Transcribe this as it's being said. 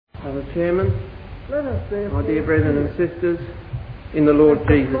Brother Chairman, Let us therefore, my dear brethren and sisters, in the Lord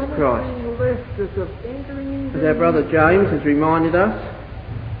Jesus Christ. As our brother James has reminded us,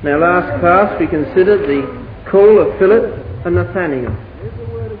 in our last class we considered the call of Philip and Nathanael.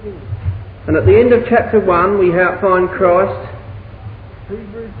 And at the end of chapter 1 we find Christ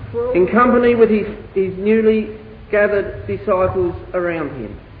in company with his newly gathered disciples around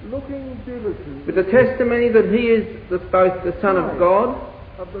him, with the testimony that he is both the Son of God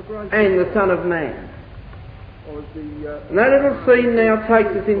and the Son of Man. And that little scene now takes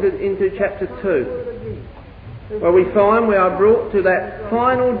us into chapter 2, where we find we are brought to that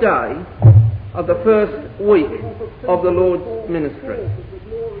final day of the first week of the Lord's ministry.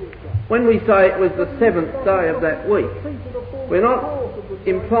 When we say it was the 7th day of that week, we're not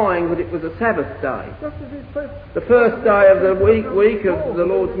implying that it was a Sabbath day. The first day of the week of the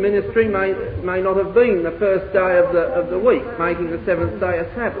Lord's ministry may not have been the first day of the week, making the 7th day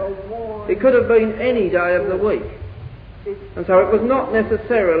a Sabbath. It could have been any day of the week. And so it was not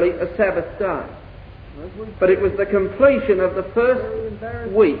necessarily a Sabbath day. But it was the completion of the first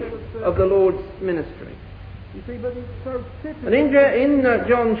week of the Lord's ministry. And in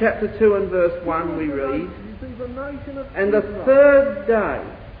John chapter 2 and verse 1 we read, "And the third day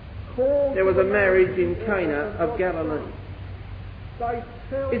there was a marriage in Cana of Galilee."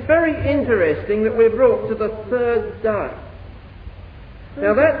 It's very interesting that we're brought to the third day.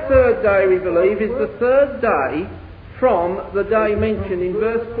 Now that third day, we believe, is the third day from the day mentioned in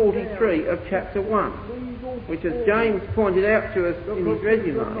verse 43 of chapter 1, which, as James pointed out to us in his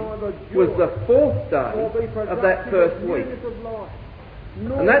resume, was the 4th day of that first week.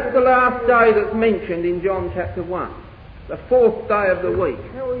 And that's the last day that's mentioned in John chapter 1, the 4th day of the week.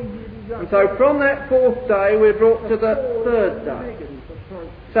 And so from that 4th day we're brought to the 3rd day.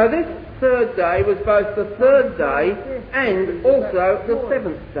 So this 3rd day was both the 3rd day and also the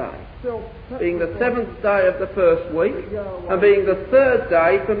 7th day, being the 7th day of the first week and being the 3rd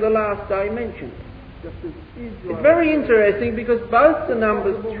day from the last day mentioned. It's very interesting because both the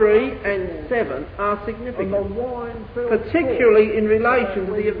numbers 3 and 7 are significant, particularly in relation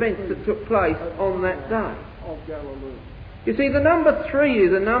to the events that took place on that day. You see, the number 3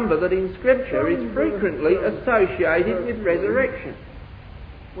 is a number that in Scripture is frequently associated with resurrection.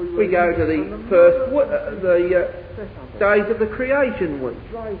 We go to the days of the creation week.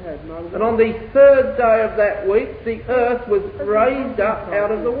 And on the 3rd day of that week, the earth was raised up out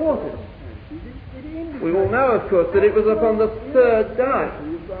of the waters. We all know, of course, that it was upon the 3rd day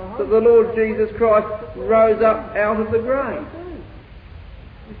that the Lord Jesus Christ rose up out of the grave.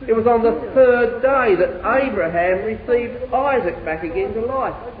 It was on the 3rd day that Abraham received Isaac back again to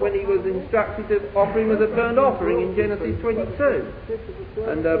life when he was instructed to offer him as a burnt offering in Genesis 22.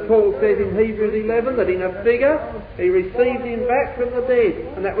 And Paul says in Hebrews 11 that in a figure he received him back from the dead,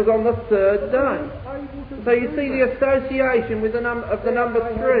 and that was on the 3rd day. So you see the association with the number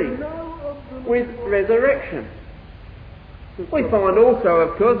 3 with resurrection. We find also,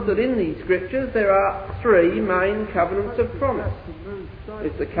 of course, that in these scriptures there are 3 main covenants of promise.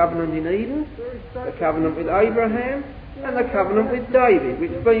 It's the covenant in Eden, the covenant with Abraham, and the covenant with David,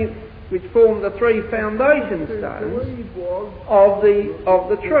 which form the 3 foundation stones of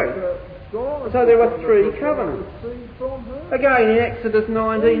the truth. So there were 3 covenants. Again in Exodus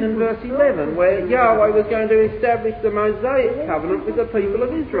 19 and verse 11, where Yahweh was going to establish the Mosaic covenant with the people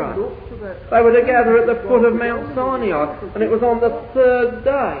of Israel. They were to gather at the foot of Mount Sinai, and it was on the 3rd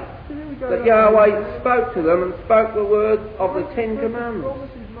day that Yahweh spoke to them and spoke the words of the 10 Commandments,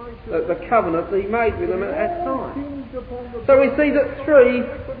 the covenant that he made with them at that time. So we see that 3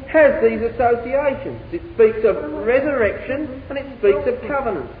 has these associations. It speaks of resurrection and it speaks of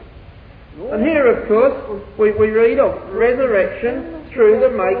covenant. And here, of course, we read of resurrection through the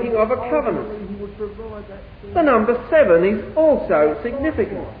making of a covenant. The number 7 is also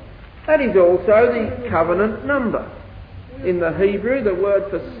significant. That is also the covenant number. In the Hebrew, the word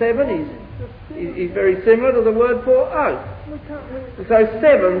for 7 is very similar to the word for oath. And so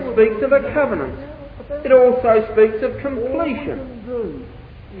 7 speaks of a covenant. It also speaks of completion,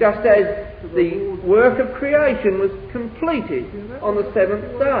 just as the work of creation was completed on the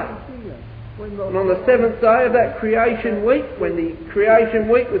 7th day. And on the 7th day of that creation week, when the creation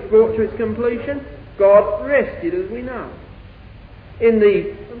week was brought to its completion, God rested, as we know. In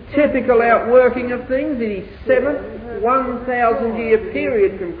the typical outworking of things, the 7th 1,000-year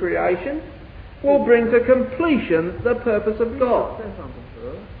period from creation will bring to completion the purpose of God.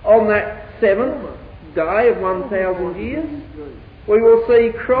 On that 7th day of 1,000 years, we will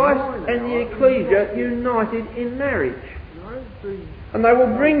see Christ and the Ecclesia united in marriage. And they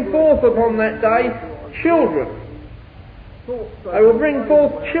will bring forth upon that day children. They will bring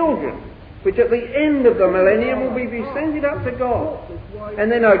forth children, which at the end of the millennium will be presented up to God.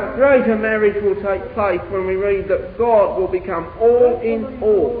 And then a greater marriage will take place when we read that God will become all in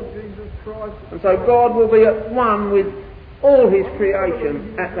all. And so God will be at one with all his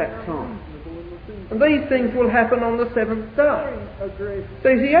creation at that time. And these things will happen on the seventh day. So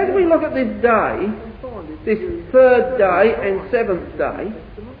you see, as we look at this day, this third day and seventh day,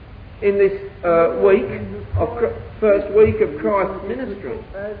 in this first week of Christ's ministry,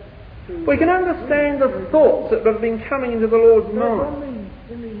 we can understand the thoughts that have been coming into the Lord's mind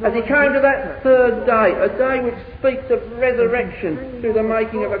as he came to that third day, a day which speaks of resurrection through the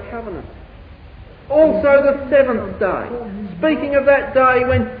making of a covenant. Also the seventh day, speaking of that day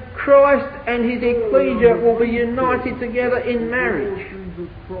when Christ and his ecclesia will be united together in marriage.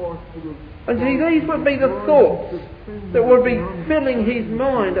 And see, these would be the thoughts that would be filling his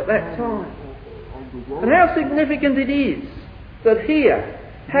mind at that time. And how significant it is that here,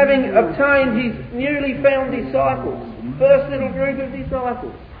 having obtained his newly found disciples, first little group of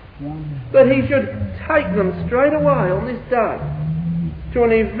disciples, that he should take them straight away on this day to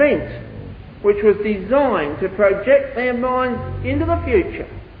an event which was designed to project their minds into the future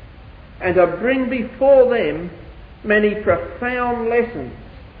and to bring before them many profound lessons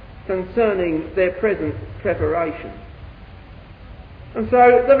concerning their present preparation. And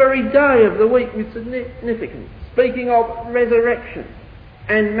so the very day of the week with significance, speaking of resurrection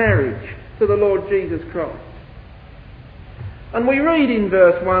and marriage to the Lord Jesus Christ. And we read in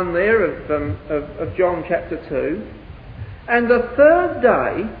verse 1 there of John chapter 2, and the third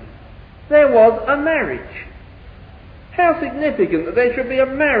day there was a marriage. How significant that there should be a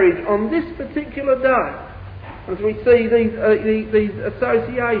marriage on this particular day, as we see these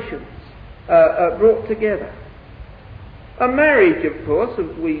associations brought together. A marriage, of course,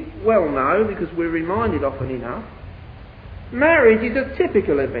 as we well know, because we're reminded often enough, marriage is a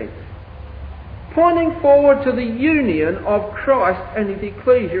typical event, pointing forward to the union of Christ and his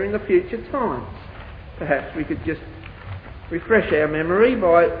ecclesia in the future times. Perhaps we could just refresh our memory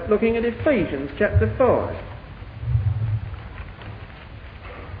by looking at Ephesians chapter 5.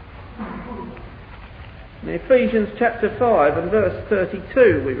 In Ephesians chapter 5 and verse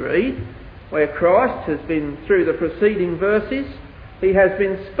 32 we read, where Christ has been, through the preceding verses, he has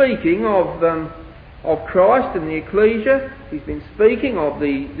been speaking of Christ and the ecclesia. He's been speaking of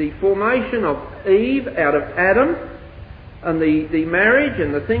the formation of Eve out of Adam, and the marriage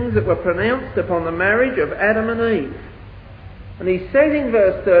and the things that were pronounced upon the marriage of Adam and Eve. And he says in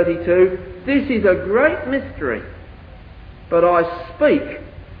verse 32, "This is a great mystery, but I speak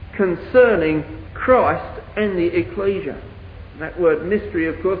concerning Christ and the ecclesia." And that word mystery,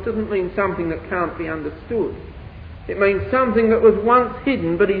 of course, doesn't mean something that can't be understood. It means something that was once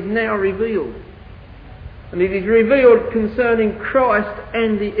hidden but is now revealed. And it is revealed concerning Christ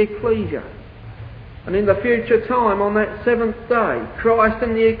and the ecclesia. And in the future time, on that seventh day, Christ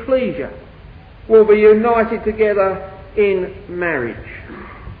and the ecclesia will be united together in marriage.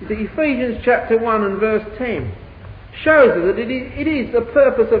 The Ephesians chapter 1 and verse 10 shows us that it is the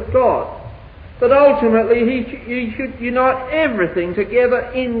purpose of God that ultimately he should unite everything together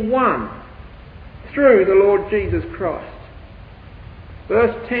in one through the Lord Jesus Christ.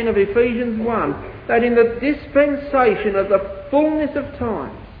 Verse 10 of Ephesians 1, that in the dispensation of the fullness of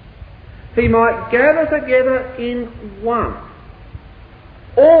times he might gather together in one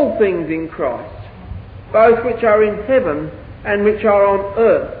all things in Christ, both which are in heaven and which are on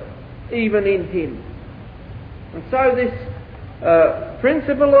earth, even in him. And so this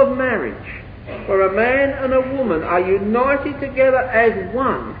principle of marriage, where a man and a woman are united together as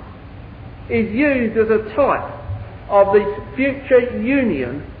one, is used as a type of this future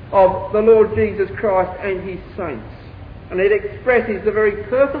union of the Lord Jesus Christ and his saints. And it expresses the very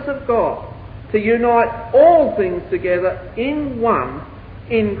purpose of God to unite all things together in one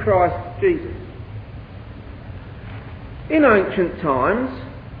in Christ Jesus. In ancient times,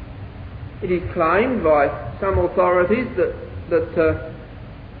 it is claimed by some authorities that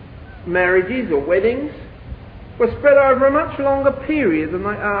marriages or weddings were spread over a much longer period than they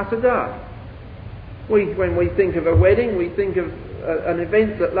are today. When we think of a wedding, we think of an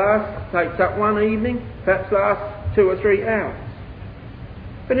event that takes up one evening, perhaps lasts 2 or 3 hours.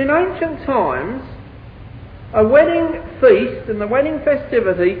 But in ancient times, a wedding feast and the wedding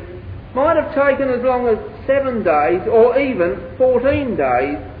festivity might have taken as long as 7 days or even 14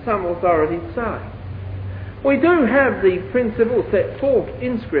 days, some authorities say. We do have the principle set forth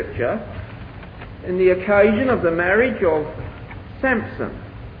in Scripture in the occasion of the marriage of Samson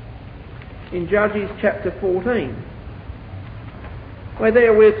in Judges chapter 14, where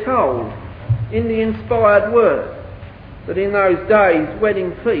there we're told in the inspired word that in those days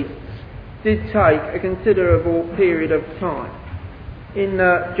wedding feasts did take a considerable period of time. In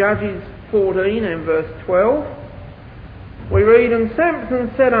Judges 14 and verse 12, we read, "And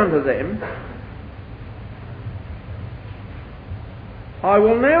Samson said unto them, I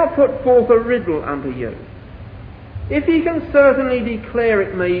will now put forth a riddle unto you. If ye can certainly declare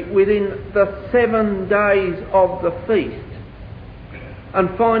it me within the 7 days of the feast, and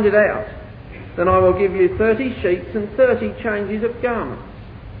find it out, then I will give you 30 sheets and 30 changes of garments."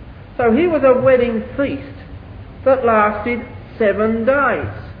 So here was a wedding feast that lasted 7 days.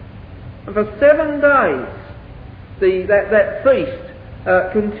 And for 7 days that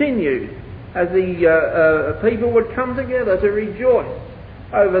feast continued as the people would come together to rejoice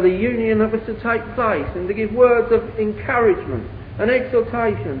over the union that was to take place and to give words of encouragement and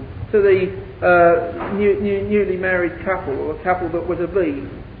exhortation to the newly married couple, or the couple that were to be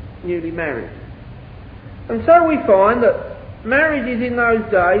newly married. And so we find that marriages in those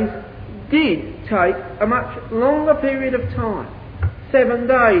days did take a much longer period of time. 7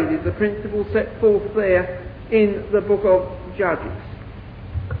 days is the principle set forth there in the book of Judges.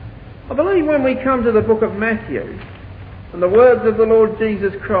 I believe when we come to the book of Matthew, and the words of the Lord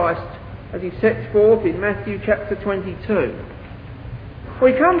Jesus Christ as he sets forth in Matthew chapter 22,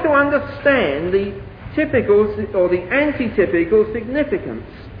 we come to understand the typical or the antitypical significance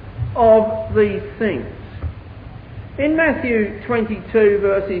of these things. In Matthew 22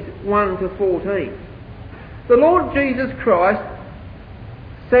 verses 1 to 14, the Lord Jesus Christ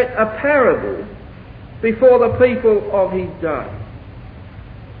set a parable before the people of his day.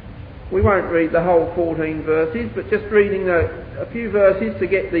 We won't read the whole 14 verses, but just reading a few verses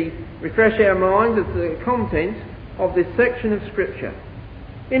to refresh our minds as the content of this section of Scripture.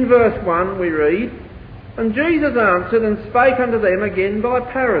 In verse 1 we read, "And Jesus answered and spake unto them again by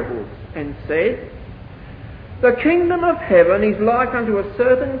parables, and said, The kingdom of heaven is like unto a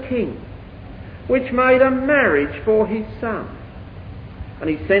certain king, which made a marriage for his son. And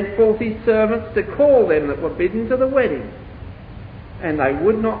he sent forth his servants to call them that were bidden to the wedding, and they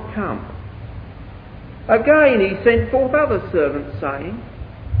would not come. Again he sent forth other servants, saying,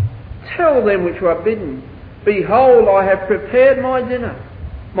 Tell them which were bidden, Behold, I have prepared my dinner.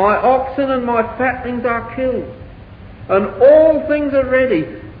 My oxen and my fatlings are killed, and all things are ready.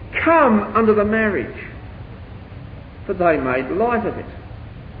 Come unto the marriage. But they made light of it.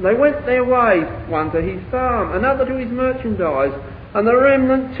 They went their ways, one to his farm, another to his merchandise, and the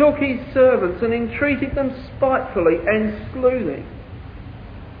remnant took his servants and entreated them spitefully and slew them.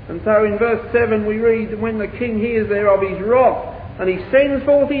 And so in verse 7 we read, When the king hears thereof his wrath, and he sends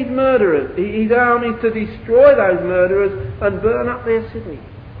forth his murderers, his armies to destroy those murderers and burn up their city.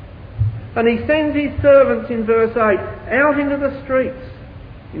 And he sends his servants in verse 8 out into the streets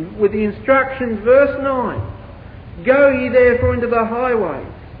with the instructions, verse 9, Go ye therefore into the highways,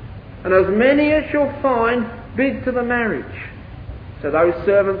 and as many as shall find, bid to the marriage. So those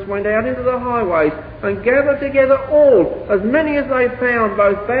servants went out into the highways and gathered together all, as many as they found,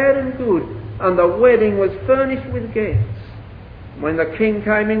 both bad and good, and the wedding was furnished with guests. When the king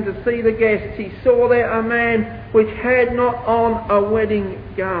came in to see the guests, he saw there a man which had not on a wedding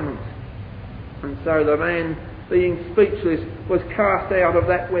garment. And so the man, being speechless, was cast out of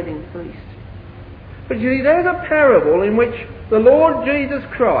that wedding feast. But you see, there's a parable in which the Lord Jesus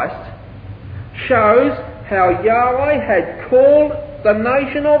Christ shows how Yahweh had called the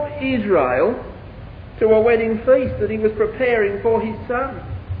nation of Israel to a wedding feast that he was preparing for his son.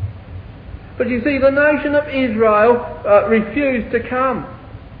 But you see, the nation of Israel refused to come.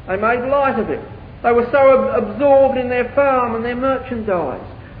 They made light of it. They were so absorbed in their farm and their merchandise,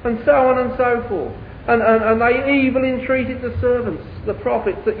 and so on and so forth. And they even entreated the servants, the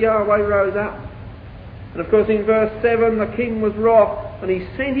prophets, that Yahweh rose up. And of course in verse 7 the king was wroth, and he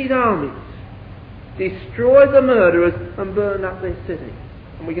sent his armies, destroyed the murderers, and burned up their city.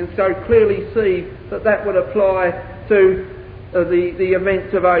 And we can so clearly see that that would apply to the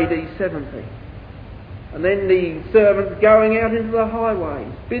events of AD 70. And then the servants going out into the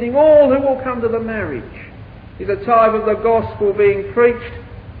highways, bidding all who will come to the marriage, is a type of the gospel being preached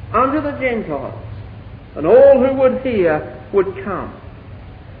unto the Gentiles, and all who would hear would come.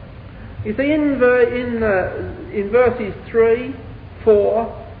 You see, in verses 3,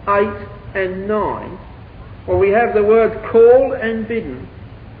 4, 8 and 9, where we have the words called and bidden,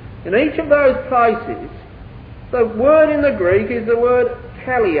 in each of those places the word in the Greek is the word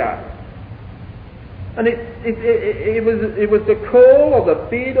kaleo. And it was the call or the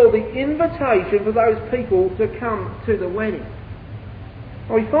bid or the invitation for those people to come to the wedding.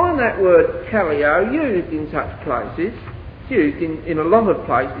 Well, we find that word kaleo used in such places. It's used in a lot of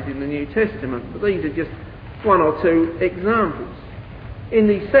places in the New Testament, but these are just one or two examples. In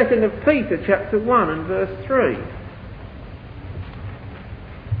the 2nd of Peter chapter 1 and verse 3,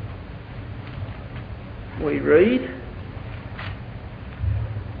 we read,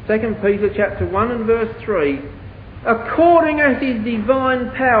 2 Peter chapter 1 and verse 3, according as his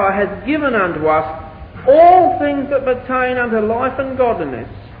divine power has given unto us all things that pertain unto life and godliness,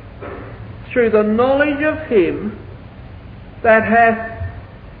 through the knowledge of him that hath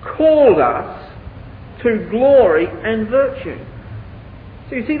called us to glory and virtue.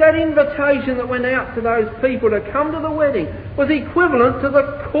 So you see, that invitation that went out to those people to come to the wedding was equivalent to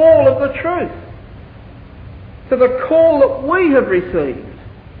the call of the truth, to the call that we have received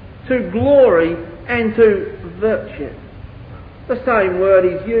to glory and to virtue. The same word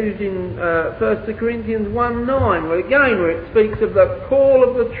is used in 1 Corinthians 1:9, where it speaks of the call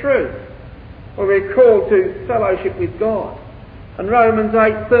of the truth, where we're called to fellowship with God. And Romans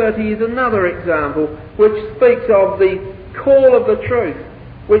 8:30 is another example which speaks of the call of the truth,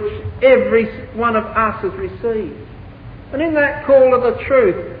 which every one of us has received. And in that call of the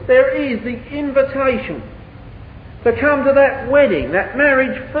truth, there is the invitation to come to that wedding, that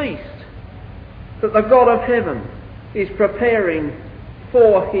marriage feast that the God of heaven is preparing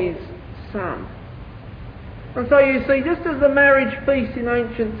for his Son. And so you see, just as the marriage feast in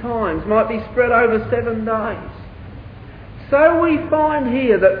ancient times might be spread over 7 days, so we find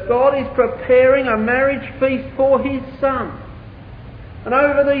here that God is preparing a marriage feast for his Son. And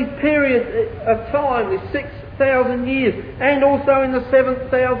over these periods of time, this 6,000 years, and also in the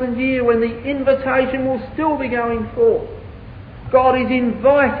 7,000 year when the invitation will still be going forth, God is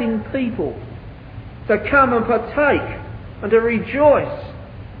inviting people to come and partake and to rejoice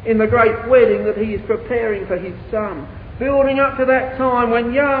in the great wedding that he is preparing for his Son, building up to that time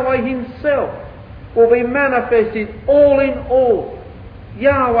when Yahweh himself will be manifested all in all.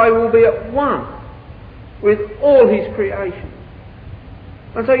 Yahweh will be at one with all his creation.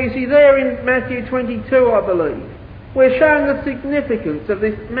 And so you see there in Matthew 22, I believe, we're shown the significance of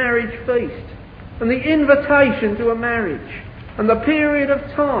this marriage feast and the invitation to a marriage and the period of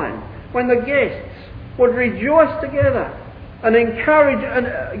time when the guests would rejoice together and encourage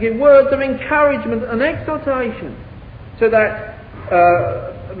and give words of encouragement and exhortation to that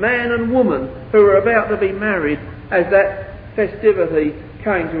man and woman who are about to be married as that festivity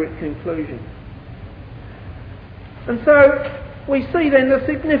came to its conclusion. And so we see then the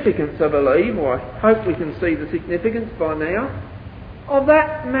significance, I believe, or I hope we can see the significance by now, of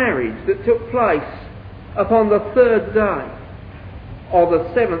that marriage that took place upon the 3rd day of the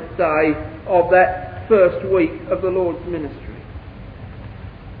 7th day of that first week of the Lord's ministry.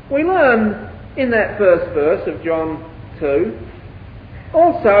 We learn in that first verse of John 2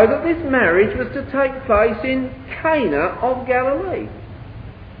 also that this marriage was to take place in Cana of Galilee.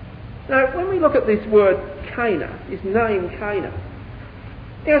 Now, when we look at this word Cana, this name Cana,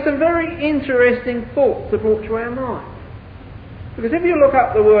 there are some very interesting thoughts that brought to our mind. Because if you look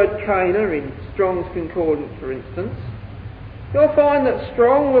up the word Cana in Strong's Concordance, for instance, you'll find that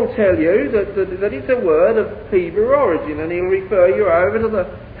Strong will tell you that it's a word of Hebrew origin, and he'll refer you over to the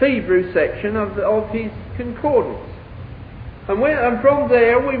Hebrew section of his concordance. And from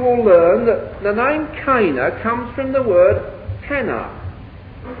there we will learn that the name Cana comes from the word Cana,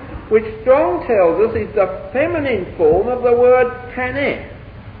 which Strong tells us is the feminine form of the word Caneh.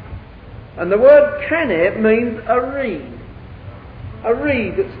 And the word Caneh means a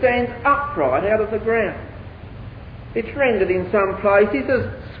reed that stands upright out of the ground. It's rendered in some places as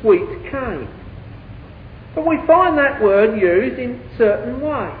sweet cane. But we find that word used in certain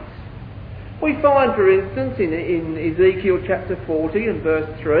ways. We find, for instance, in Ezekiel chapter 40 and verse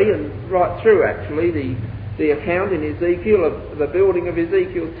 3, and right through actually the account in Ezekiel of the building of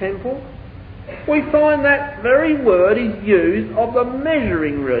Ezekiel's temple, we find that very word is used of the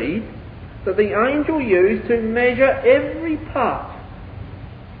measuring reed that the angel used to measure every part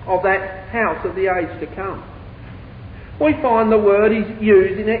of that house of the age to come. We find the word is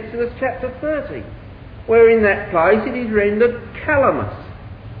used in Exodus chapter 30, where in that place it is rendered calamus.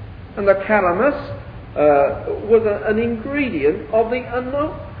 And the calamus was an ingredient of the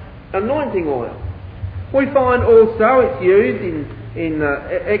anointing oil. We find also it's used in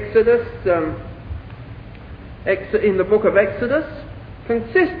Exodus, in the book of Exodus,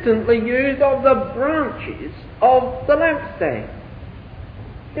 consistently used of the branches of the lampstand.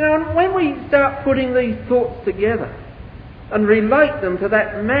 You know, and when we start putting these thoughts together and relate them to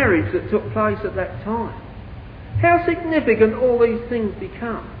that marriage that took place at that time, how significant all these things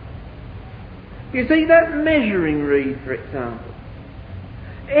become. You see, that measuring reed, for example,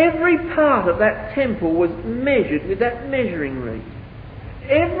 every part of that temple was measured with that measuring reed.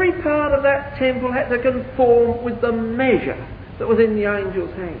 every part of that temple had to conform with the measure that was in the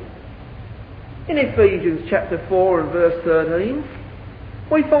angel's hand. In Ephesians chapter 4 and verse 13,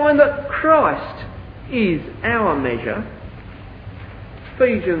 we find that Christ is our measure.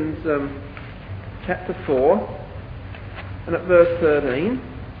 Ephesians chapter 4 and at verse 13,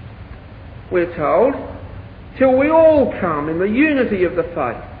 we're told, till we all come in the unity of the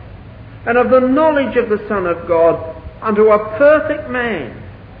faith and of the knowledge of the Son of God unto a perfect man,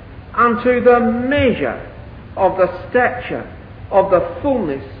 unto the measure of the stature of the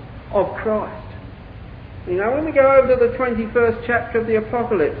fullness of Christ. You know, when we go over to the 21st chapter of the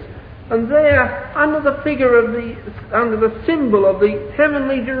Apocalypse, and there, under the symbol of the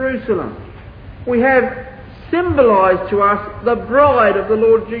heavenly Jerusalem, we have symbolised to us the bride of the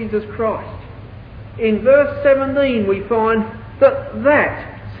Lord Jesus Christ. In verse 17 we find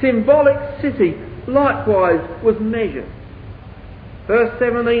that symbolic city likewise was measured. Verse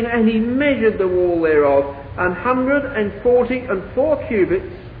 17, and he measured the wall thereof 144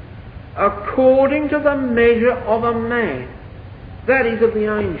 cubits, according to the measure of a man, that is of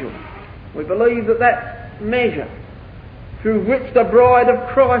the angel. We believe that measure through which the bride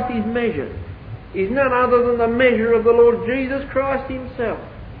of Christ is measured is none other than the measure of the Lord Jesus Christ himself.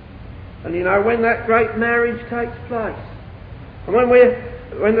 And you know, when that great marriage takes place, and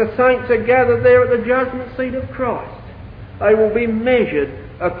when the saints are gathered there at the judgment seat of Christ, they will be measured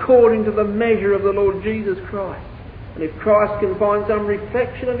according to the measure of the Lord Jesus Christ. And if Christ can find some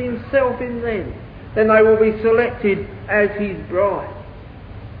reflection of himself in them, then they will be selected as his bride.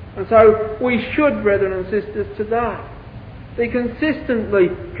 And so we should, brethren and sisters, today be consistently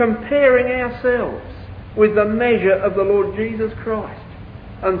comparing ourselves with the measure of the Lord Jesus Christ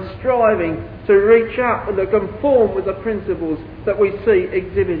and striving to reach up and to conform with the principles that we see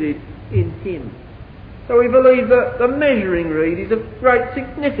exhibited in him. So we believe that the measuring reed is of great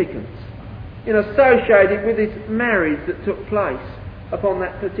significance in associated with this marriage that took place upon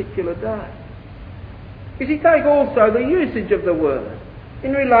that particular day. You see, take also the usage of the word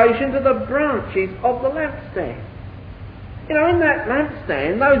in relation to the branches of the lampstand. You know, in that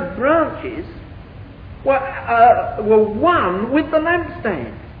lampstand, those branches were one with the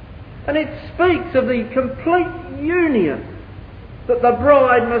lampstand. And it speaks of the complete union that the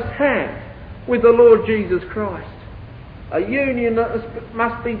bride must have with the Lord Jesus Christ. A union that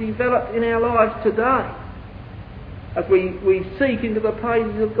must be developed in our lives today as we seek into the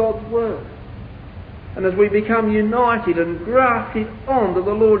pages of God's Word, and as we become united and grafted onto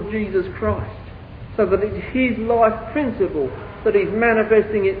the Lord Jesus Christ, so that it's his life principle that is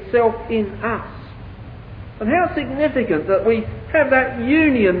manifesting itself in us. And how significant that we have that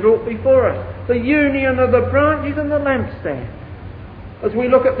union brought before us, the union of the branches and the lampstand, as we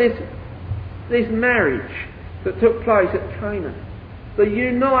look at this marriage that took place at Cana, the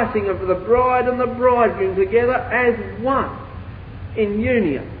uniting of the bride and the bridegroom together as one, in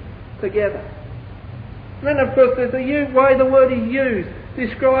union together. And then of course there's the way the word is used,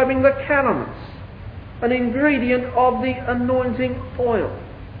 describing the calamus, an ingredient of the anointing oil.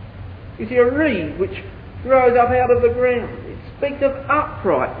 You see, a reed which grows up out of the ground. It speaks of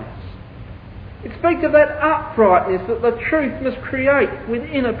uprightness. It speaks of that uprightness that the truth must create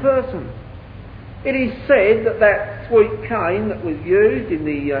within a person. It is said that sweet cane that was used in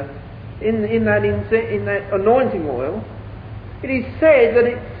that anointing oil, it is said that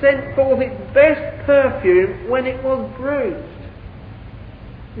it sent forth its best perfume when it was bruised.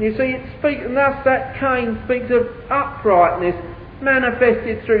 And you see, and thus that cane speaks of uprightness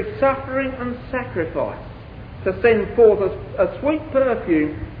manifested through suffering and sacrifice to send forth a sweet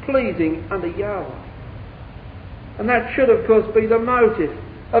perfume pleasing unto Yahweh. And that should of course be the motive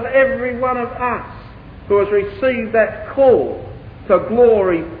of every one of us who has received that call to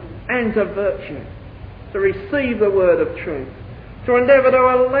glory and to virtue, to receive the word of truth, to endeavour to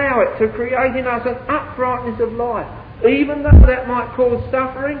allow it to create in us an uprightness of life, even though that might cause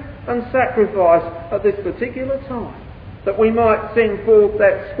suffering and sacrifice at this particular time, that we might send forth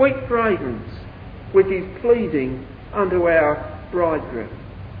that sweet fragrance which is pleasing unto our bridegroom.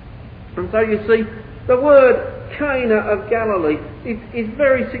 And so you see, the word Cana of Galilee is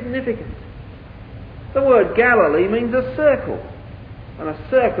very significant. The word Galilee means a circle, and a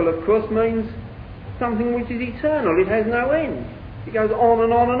circle of course means something which is eternal. It has no end. It goes on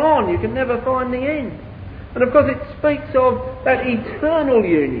and on and on. You can never find the end. And of course it speaks of that eternal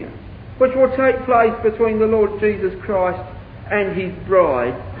union which will take place between the Lord Jesus Christ and his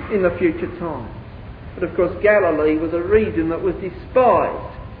bride in the future times. But of course Galilee was a region that was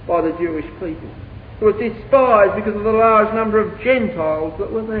despised by the Jewish people. It was despised because of the large number of Gentiles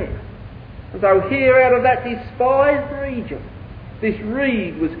that were there. And so here, out of that despised region, This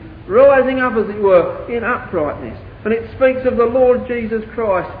reed was rising up, as it were, in uprightness. And it speaks of the Lord Jesus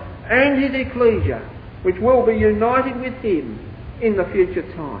Christ and his ecclesia, which will be united with him in the future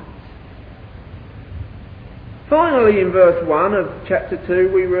times. Finally, in verse 1 of chapter 2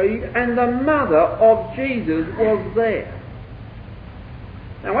 we read, "And the mother of Jesus was there."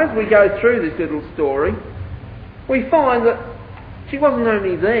 Now as we go through this little story, we find that she wasn't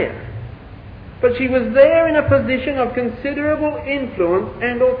only there, but she was there in a position of considerable influence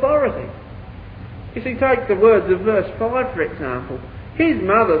and authority. You see, take the words of verse 5 for example. His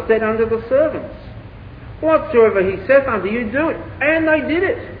mother said unto the servants, "Whatsoever he saith unto you, do it." And they did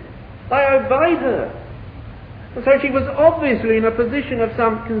it. They obeyed her. And so she was obviously in a position of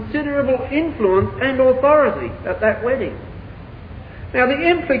some considerable influence and authority at that wedding. Now the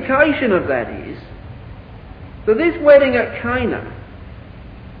implication of that is that this wedding at Cana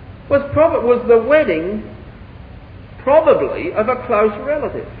was the wedding probably of a close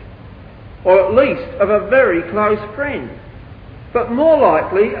relative, or at least of a very close friend, but more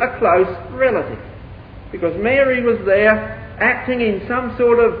likely a close relative, because Mary was there acting in some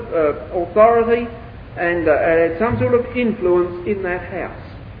sort of authority and had some sort of influence in that house.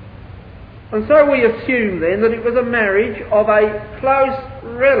 And so we assume then that it was a marriage of a close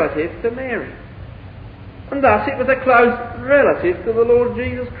relative to Mary. And thus it was a close relative to the Lord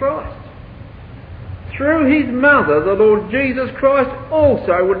Jesus Christ. Through his mother, the Lord Jesus Christ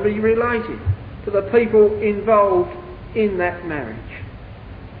also would be related to the people involved in that marriage.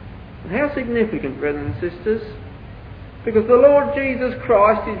 And how significant, brothers and sisters, because the Lord Jesus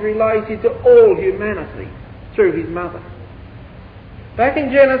Christ is related to all humanity through his mother. Back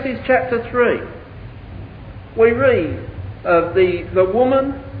in Genesis chapter 3, we read of the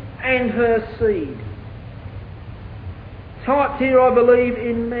woman and her seed. Typed here, I believe,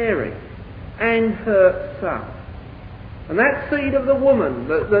 in Mary and her son. And that seed of the woman,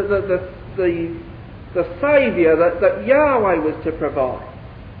 the saviour that Yahweh was to provide,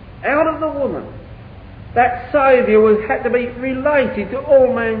 out of the woman, that saviour had to be related to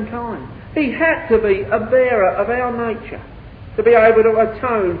all mankind. He had to be a bearer of our nature, to be able to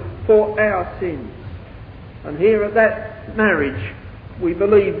atone for our sins. And here at that marriage, we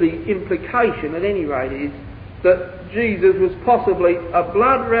believe the implication, at any rate, is that Jesus was possibly a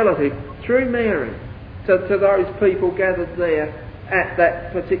blood relative through Mary to those people gathered there at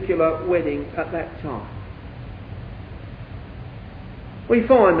that particular wedding at that time. We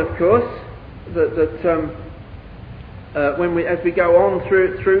find, of course, that as we go on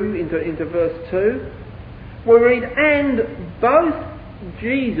through into verse 2, we read, "And both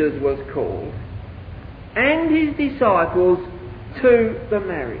Jesus was called, and his disciples to the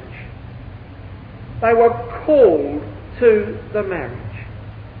marriage." They were called to the marriage.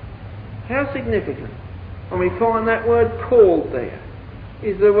 How significant. And we find that word "called" there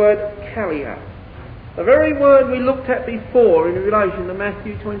is the word "kaleo," the very word we looked at before in relation to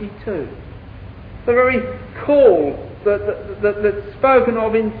Matthew 22. The very call that's spoken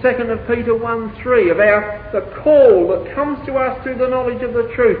of in 2 Peter 1:3 about the call that comes to us through the knowledge of the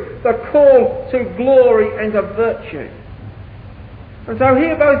truth, the call to glory and to virtue. And so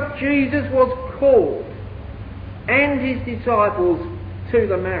here both Jesus was called and his disciples to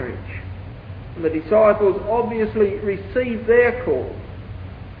the marriage. And the disciples obviously received their call.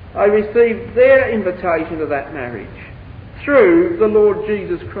 They received their invitation to that marriage through the Lord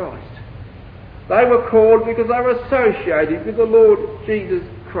Jesus Christ. They were called because they were associated with the Lord Jesus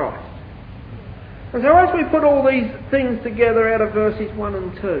Christ. And so as we put all these things together out of verses 1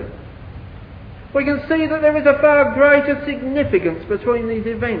 and 2, we can see that there is a far greater significance between these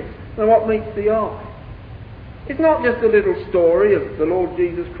events than what meets the eye. It's not just a little story of the Lord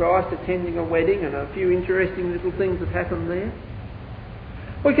Jesus Christ attending a wedding and a few interesting little things that happened there.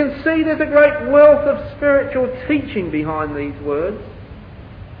 We can see there's a great wealth of spiritual teaching behind these words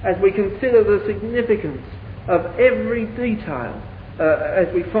as we consider the significance of every detail as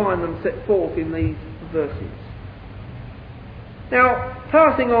we find them set forth in these verses. Now,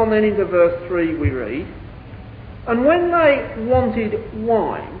 passing on then into verse 3, we read, "And when they wanted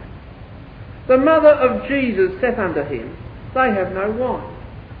wine, the mother of Jesus saith unto him, They have no wine."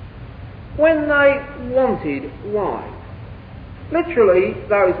 When they wanted wine. Literally,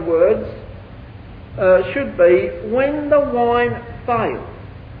 those words should be, when the wine failed.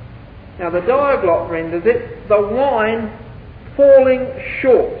 Now the Diaglott renders it, the wine falling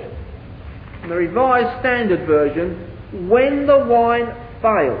short. In the Revised Standard Version, when the wine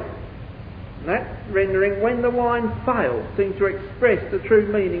failed. And that rendering, when the wine failed, seems to express the true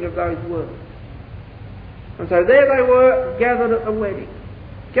meaning of those words. And so there they were, gathered at the wedding,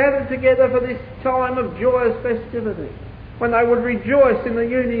 gathered together for this time of joyous festivity. when they would rejoice in the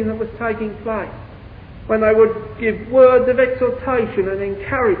union that was taking place, when they would give words of exhortation and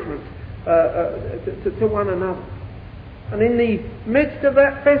encouragement to one another. And in the midst of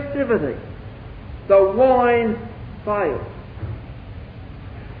that festivity, the wine failed.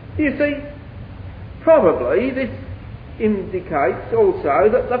 You see, probably this indicates also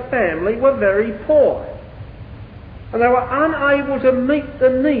that the family were very poor and they were unable to meet the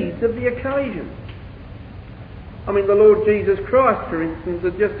needs of the occasion. I mean, the Lord Jesus Christ, for instance,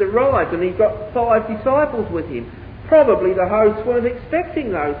 had just arrived and he'd got 5 disciples with him. Probably the hosts weren't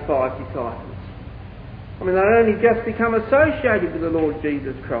expecting those 5 disciples. I mean, they'd only just become associated with the Lord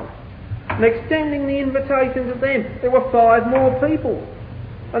Jesus Christ. And extending the invitation to them, there were 5 more people.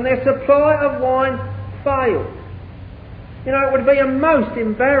 And their supply of wine failed. You know, it would be a most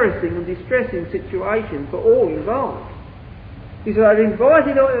embarrassing and distressing situation for all involved. He said, they'd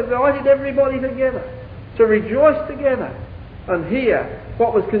invited everybody together to rejoice together and hear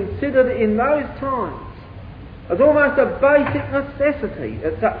what was considered in those times as almost a basic necessity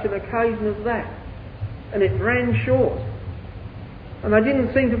at such an occasion as that. And it ran short. And they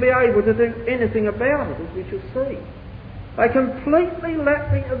didn't seem to be able to do anything about it, as we shall see. They completely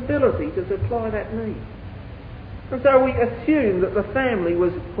lacked the ability to supply that need. And so we assume that the family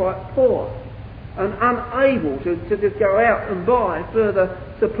was quite poor and unable to just go out and buy further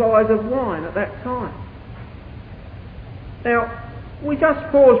supplies of wine at that time. Now, we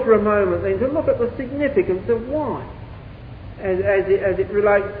just pause for a moment then to look at the significance of wine as it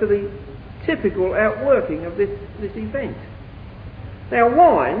relates to the typical outworking of this event. Now,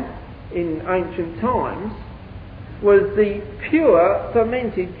 wine in ancient times was the pure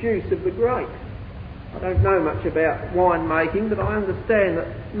fermented juice of the grape. I don't know much about wine making, but I understand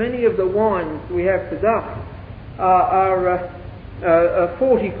that many of the wines we have today are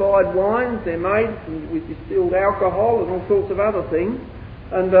fortified wines. They're made with distilled alcohol and all sorts of other things,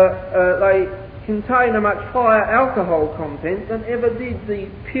 and they contain a much higher alcohol content than ever did the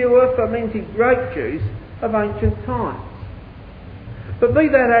pure fermented grape juice of ancient times. But be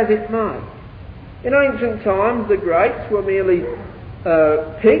that as it may, in ancient times the grapes were merely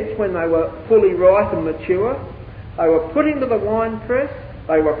picked when they were fully ripe and mature. They were put into the wine press,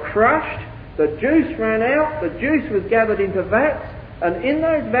 they were crushed, the juice ran out, the juice was gathered into vats, and in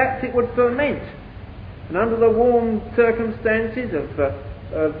those vats it would ferment. And under the warm circumstances of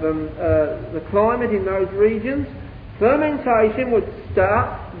the climate in those regions, fermentation would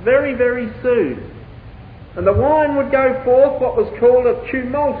start very, very soon. And the wine would go forth what was called a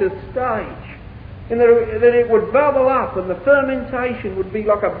tumultuous stage, in that it would bubble up, and the fermentation would be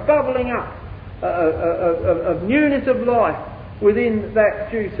like a bubbling up of newness of life within that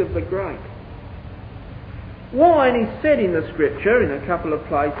juice of the grape. Wine is said in the Scripture in a couple of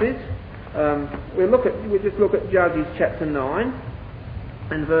places. We'll just look at Judges chapter 9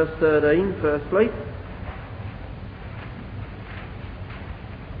 and verse 13 firstly.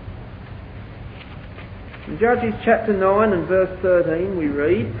 In Judges chapter 9 and verse 13 we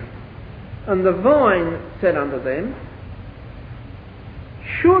read, "And the vine said unto them,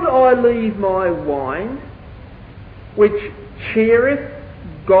 Should I leave my wine, which cheereth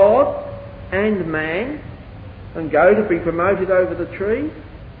God and man, and go to be promoted over the trees?"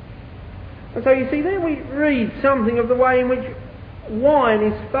 And so you see, there we read something of the way in which wine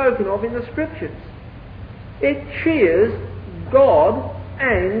is spoken of in the Scriptures. It cheers God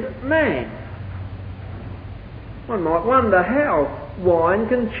and man. One might wonder how wine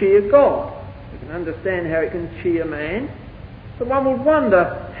can cheer God. We can understand how it can cheer man, but one would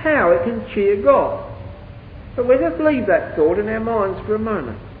wonder how it can cheer God. But we'll just leave that thought in our minds for a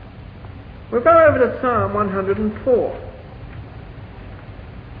moment. We'll go over to Psalm 104.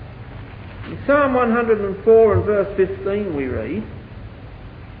 In Psalm 104 and verse 15 we read,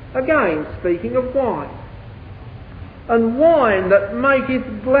 again speaking of wine, "And wine that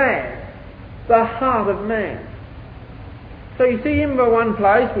maketh glad the heart of man." So you see, in one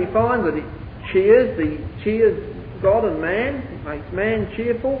place we find that it cheers God and man, it makes man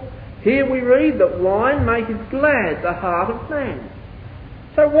cheerful. Here we read that wine maketh glad the heart of man.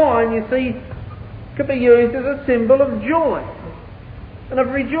 So wine, you see, could be used as a symbol of joy and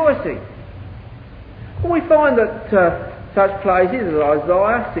of rejoicing. We find that such places as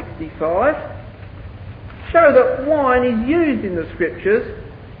Isaiah 65 show that wine is used in the Scriptures,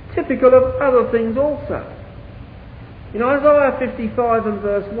 typical of other things also. In Isaiah 55 and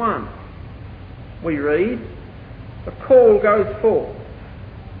verse 1, we read, a call goes forth,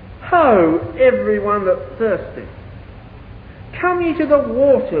 "Ho, everyone that thirsteth, come ye to the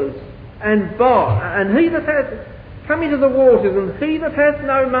waters and buy, and he that hath, come ye to the waters, and he that hath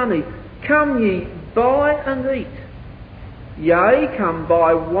no money, come ye, buy and eat. yea, come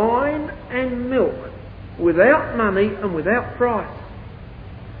buy wine and milk, without money and without price.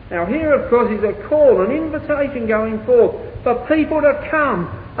 Now here, of course, is a call, an invitation going forth for people to come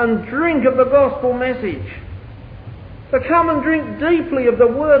and drink of the gospel message, to come and drink deeply of the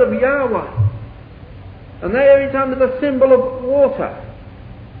word of Yahweh. And there it's under the symbol of water,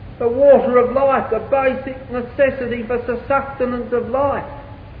 the water of life, the basic necessity for the sustenance of life.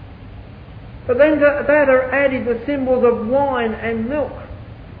 But then to that are added the symbols of wine and milk.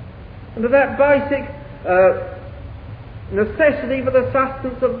 And to that basic necessity for the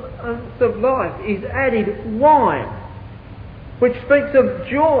sustenance of life is added wine, which speaks of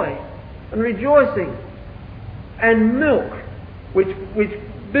joy and rejoicing, and milk, which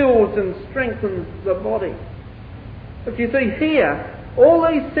builds and strengthens the body. But you see here, all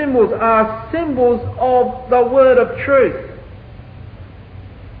these symbols are symbols of the word of truth.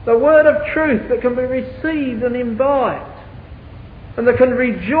 The word of truth that can be received and imbibed, and that can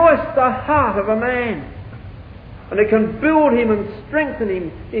rejoice the heart of a man, and it can build him and strengthen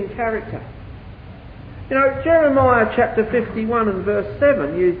him in character. You know, Jeremiah chapter 51 and verse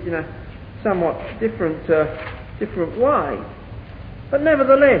 7 used in a somewhat different way. But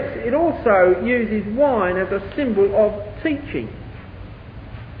nevertheless, it also uses wine as a symbol of teaching.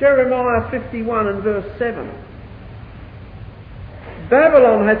 Jeremiah 51 and verse 7.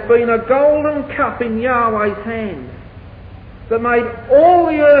 Babylon hath been a golden cup in Yahweh's hand, that made all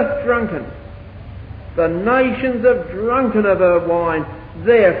the earth drunken. The nations have drunken of her wine,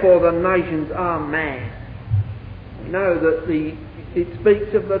 therefore the nations are mad. We know that it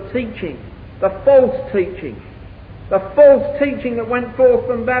speaks of the teaching, the false teaching that went forth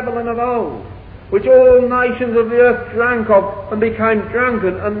from Babylon of old, which all nations of the earth drank of and became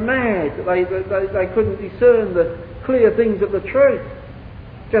drunken and mad. They couldn't discern the clear things of the truth.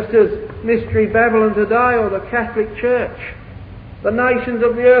 Just as Mystery Babylon today, or the Catholic Church, the nations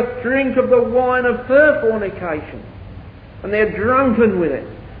of the earth drink of the wine of her fornication, and they're drunken with it,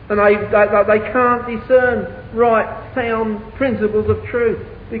 and they can't discern right, sound principles of truth,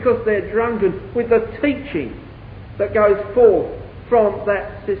 because they're drunken with the teaching that goes forth from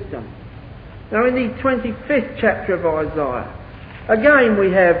that system. Now in the 25th chapter of Isaiah, again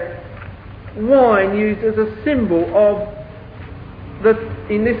we have wine used as a symbol of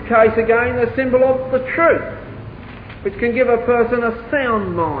in this case again, a symbol of the truth, which can give a person a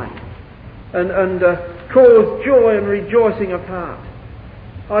sound mind and cause joy and rejoicing of heart.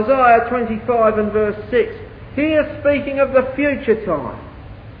 Isaiah 25 and verse 6, here speaking of the future time,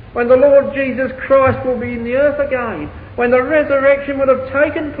 when the Lord Jesus Christ will be in the earth again, when the resurrection would have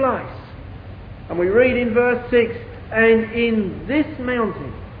taken place. And we read in verse 6, and in this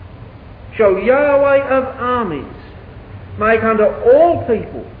mountain shall Yahweh of armies make unto all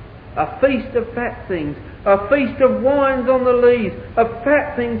people a feast of fat things, a feast of wines on the lees, of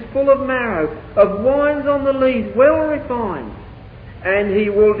fat things full of marrow, of wines on the lees well refined. And he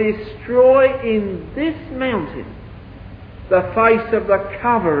will destroy in this mountain the face of the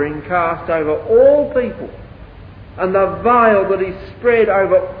covering cast over all people, and the veil that is spread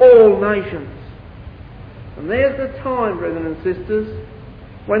over all nations. And there's the time, brethren and sisters,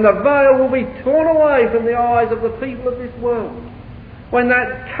 when the veil will be torn away from the eyes of the people of this world. When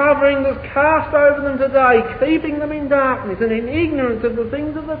that covering that's cast over them today, keeping them in darkness and in ignorance of the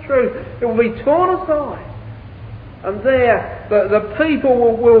things of the truth, it will be torn aside. And there the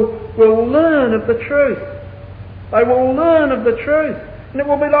people will learn of the truth. They will learn of the truth. And it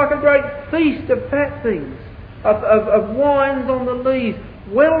will be like a great feast of fat things, of wines on the lees,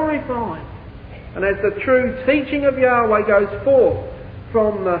 well refined. And as the true teaching of Yahweh goes forth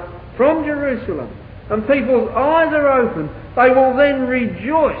from Jerusalem, and people's eyes are open, they will then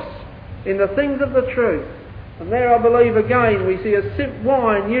rejoice in the things of the truth. And there I believe again we see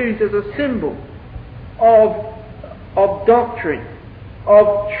wine used as a symbol of doctrine,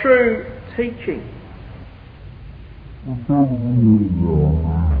 of true teaching. We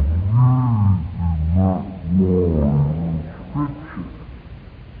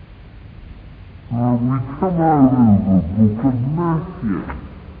come out of the book of Matthew.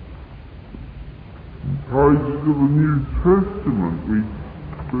 In pages of the New Testament, we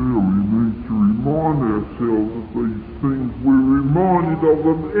feel we need to remind ourselves of these things. We're reminded of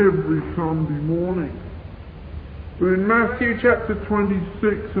them every Sunday morning. But in Matthew chapter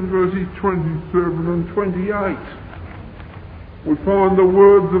 26 and verses 27 and 28, we find the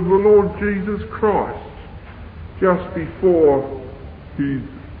words of the Lord Jesus Christ just before his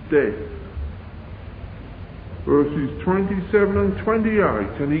death. Verses 27 and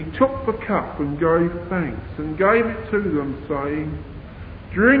 28, and he took the cup and gave thanks, and gave it to them, saying,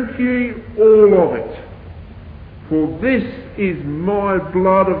 drink ye all of it, For this is my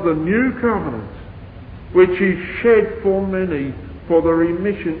blood of the new covenant, which is shed for many for the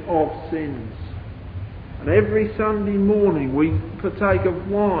remission of sins. And every Sunday morning we partake of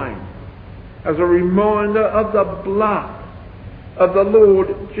wine as a reminder of the blood of the Lord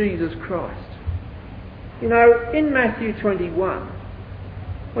Jesus Christ. You know, in Matthew 21,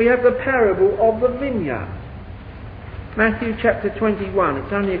 we have the parable of the vineyard. Matthew chapter 21,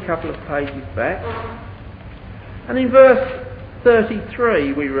 it's only a couple of pages back. And in verse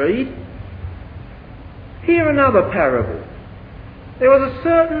 33 we read, "Hear another parable. There was a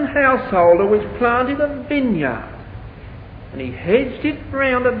certain householder which planted a vineyard, and he hedged it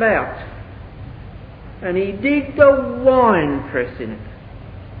round about, and he digged a wine press in it,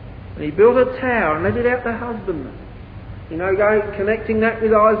 and he built a tower and let it out to husbandmen." You know, connecting that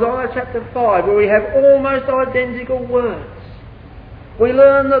with Isaiah chapter 5, where we have almost identical words. We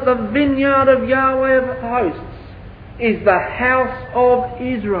learn that the vineyard of Yahweh of hosts is the house of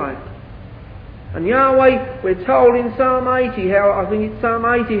Israel. And Yahweh, we're told in Psalm 80,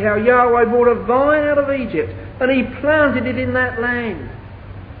 how Yahweh brought a vine out of Egypt and he planted it in that land.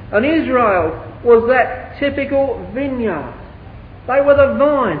 And Israel was that typical vineyard. They were the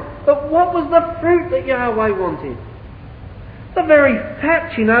vine. But what was the fruit that Yahweh wanted? The very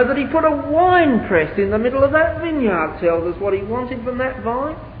fact, you know, that he put a wine press in the middle of that vineyard tells us what he wanted from that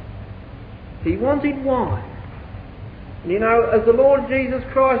vine. He wanted wine. And you know, as the Lord Jesus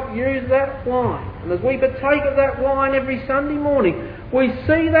Christ used that wine, and as we partake of that wine every Sunday morning, we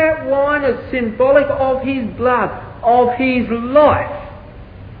see that wine as symbolic of his blood, of his life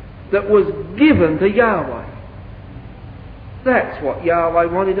that was given to Yahweh. That's what Yahweh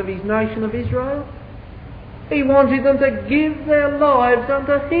wanted of his nation of Israel. He wanted them to give their lives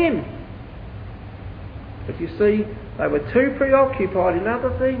unto him. But you see, they were too preoccupied in other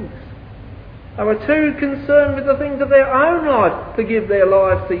things. They were too concerned with the things of their own life to give their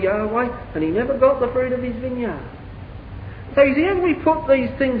lives to Yahweh, and he never got the fruit of his vineyard. So you see, as we put these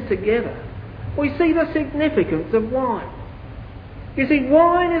things together, we see the significance of wine. You see,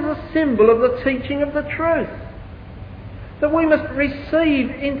 wine is a symbol of the teaching of the truth that we must receive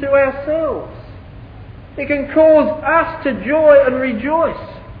into ourselves. It can cause us to joy and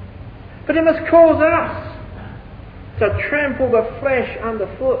rejoice, but it must cause us to trample the flesh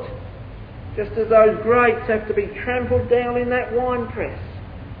underfoot, just as those grapes have to be trampled down in that wine press.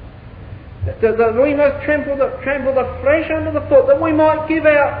 That we must trample the flesh under the foot, that we might give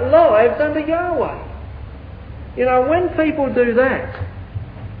our lives unto Yahweh. You know, when people do that,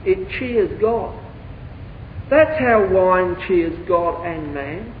 it cheers God. That's how wine cheers God and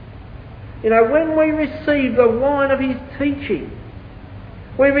man. You know, when we receive the wine of his teaching,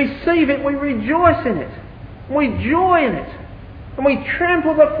 we receive it, we rejoice in it, we joy in it, and we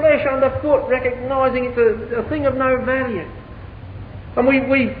trample the flesh underfoot, recognising it's a thing of no value. And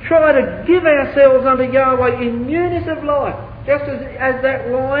we try to give ourselves unto Yahweh in newness of life, just as that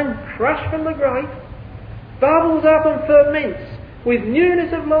wine crushed from the grape bubbles up and ferments with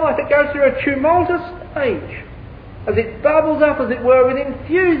newness of life. It goes through a tumultuous stage, as it bubbles up, as it were, with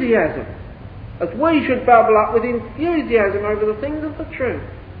enthusiasm, as we should bubble up with enthusiasm over the things of the truth,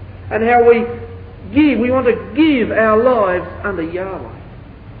 and how we want to give our lives unto Yahweh.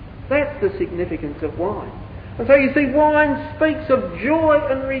 That's the significance of wine. And so you see, wine speaks of joy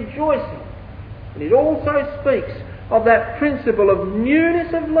and rejoicing, and it also speaks of that principle of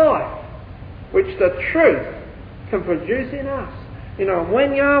newness of life, which the truth can produce in us. You know, and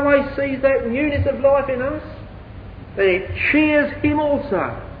when Yahweh sees that newness of life in us, then it cheers him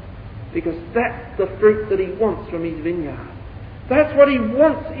also, because that's the fruit that he wants from his vineyard. That's what he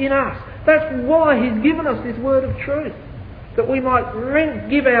wants in us. That's why he's given us this word of truth, that we might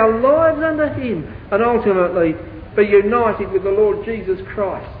give our lives unto him and ultimately be united with the Lord Jesus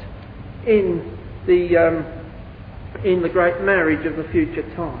Christ in the great marriage of the future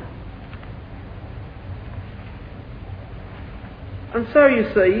time. And so you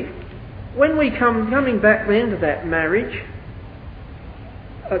see, when we coming back then to that marriage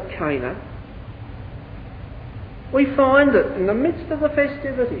at Cana, we find that in the midst of the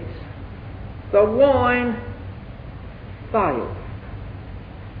festivities, the wine failed.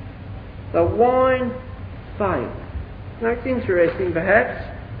 The wine failed. Now it's interesting perhaps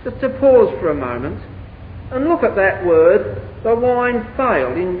just to pause for a moment and look at that word, the wine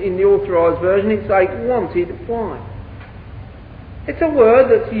failed. In the Authorised Version it's a wanted wine. It's a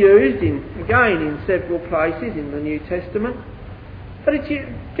word that's used again in several places in the New Testament, but it's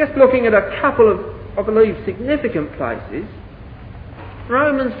just looking at a couple of, I believe, significant places.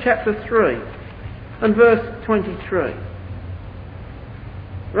 Romans chapter 3 and verse 23.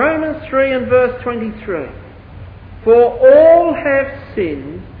 Romans 3 and verse 23. For all have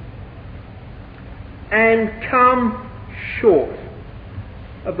sinned and come short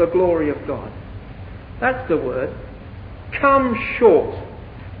of the glory of God. That's the word. Come short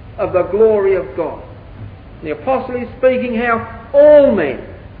of the glory of God. The apostle is speaking how all men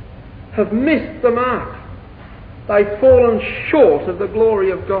have missed the mark. They've fallen short of the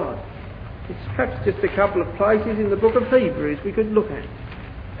glory of God. It's perhaps just a couple of places in the book of Hebrews we could look at.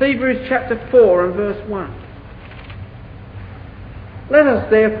 Hebrews chapter 4 and verse 1. Let us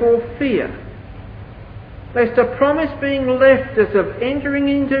therefore fear, lest a promise being left us of entering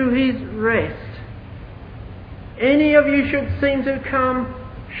into his rest, any of you should seem to come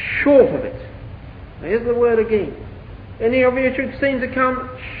short of it. Here's the word again. Any of you should seem to come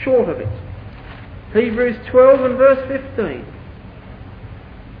short of it. Hebrews 12 and verse 15.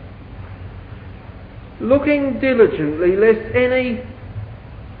 Looking diligently lest any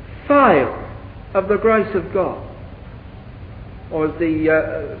fail of the grace of God. Or as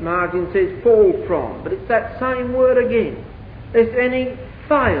the margin says, fall from. But it's that same word again. Lest any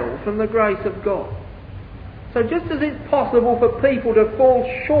fail from the grace of God. So just as it's possible for people to fall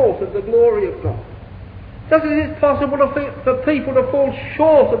short of the glory of God, just as it's possible for people to fall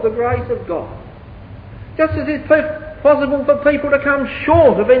short of the grace of God, just as it's possible for people to come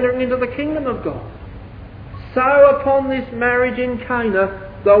short of entering into the kingdom of God, so upon this marriage in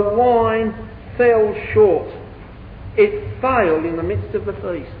Cana, the wine fell short. It failed in the midst of the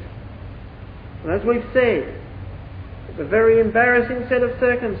feast. And as we've said, it's a very embarrassing set of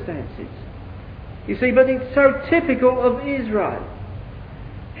circumstances. You see, but it's so typical of Israel.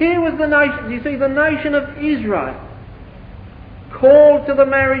 Here was the nation, you see, the nation of Israel, called to the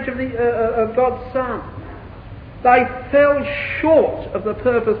marriage of God's Son. They fell short of the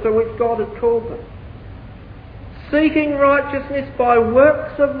purpose for which God had called them. Seeking righteousness by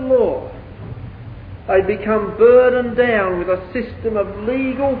works of law, they become burdened down with a system of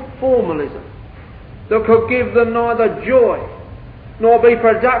legal formalism that could give them neither joy nor be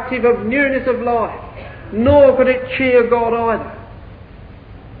productive of newness of life, nor could it cheer God either.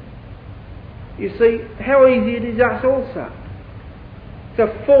 You see how easy it is us also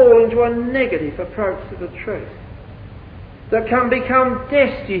to fall into a negative approach to the truth that can become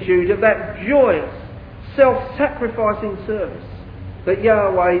destitute of that joyous, self-sacrificing service that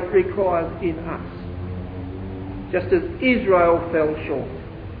Yahweh requires in us. Just as Israel fell short,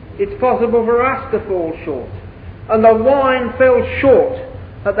 it's possible for us to fall short. And the wine fell short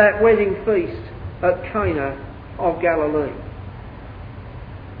at that wedding feast at Cana of Galilee.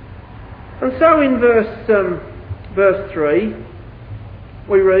 And so in verse 3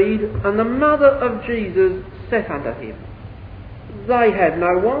 we read, And the mother of Jesus said unto him, They had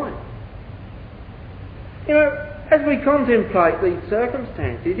no wine. You know, as we contemplate these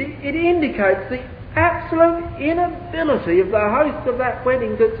circumstances, it indicates the absolute inability of the host of that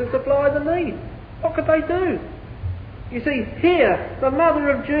wedding to supply the need. What could they do? You see, here, the mother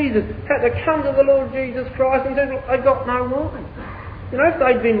of Jesus had to come to the Lord Jesus Christ and say, they've got no wine. You know, if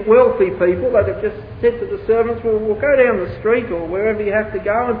they'd been wealthy people, they'd have just said to the servants, well, we'll go down the street or wherever you have to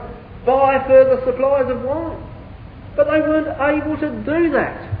go and buy further supplies of wine. But they weren't able to do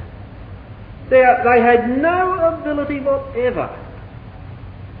that. They had no ability whatever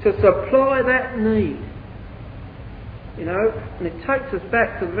to supply that need. You know, and it takes us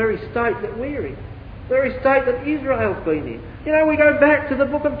back to the very state that we're in. The very state that Israel's been in. You know, we go back to the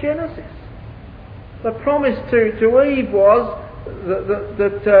book of Genesis. The promise to Eve was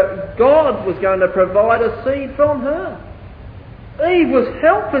that God was going to provide a seed from her. Eve was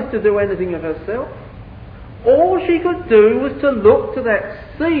helpless to do anything of herself. All she could do was to look to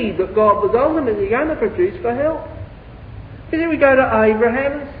that seed that God was ultimately going to produce for help. You see, we go to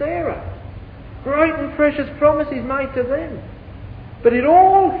Abraham and Sarah. Great and precious promises made to them. But it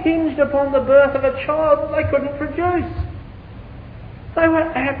all hinged upon the birth of a child that they couldn't produce. They were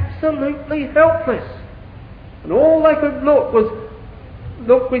absolutely helpless. And all they could look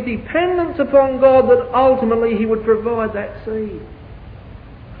with dependence upon God that ultimately He would provide that seed.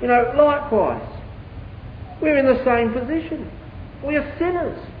 You know, likewise, we're in the same position. We are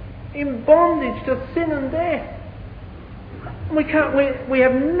sinners, in bondage to sin and death. We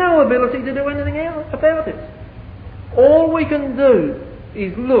have no ability to do anything else about it. All we can do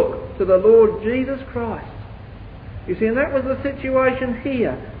is look to the Lord Jesus Christ. You see, and that was the situation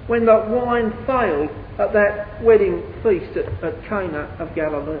here when the wine failed at that wedding feast at Cana of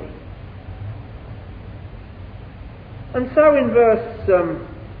Galilee. And so in verse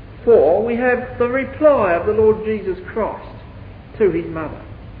 4 we have the reply of the Lord Jesus Christ to his mother.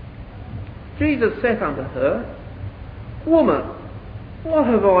 Jesus said unto her, Woman, what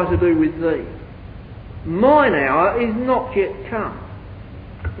have I to do with thee? mine hour is not yet come.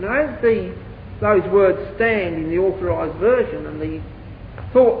 Now, as those words stand in the Authorised Version and the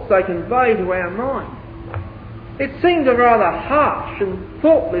thoughts they convey to our mind, it seems a rather harsh and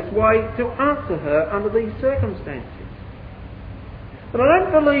thoughtless way to answer her under these circumstances. But I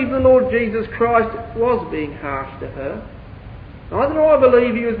don't believe the Lord Jesus Christ was being harsh to her. Neither do I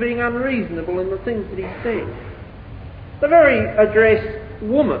believe he was being unreasonable in the things that he said. The very address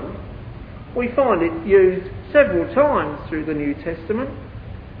woman, we find it used several times through the New Testament,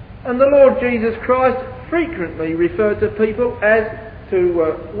 and the Lord Jesus Christ frequently referred to people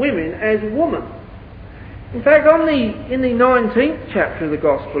women as woman. In fact, in the 19th chapter of the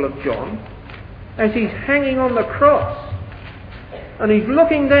Gospel of John, as he's hanging on the cross and he's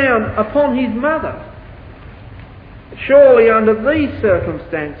looking down upon his mother, surely under these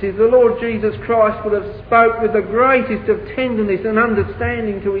circumstances the Lord Jesus Christ would have spoke with the greatest of tenderness and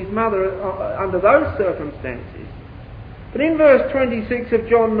understanding to his mother under those circumstances. But in verse 26 of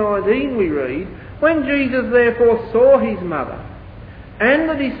John 19 we read, "When Jesus therefore saw his mother and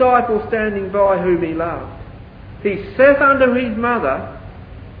the disciple standing by whom he loved, he saith unto his mother,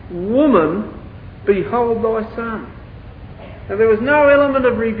 Woman, behold thy son." Now there was no element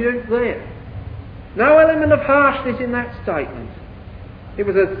of rebuke there. No element of harshness in that statement. It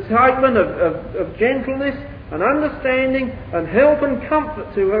was a statement of gentleness and understanding and help and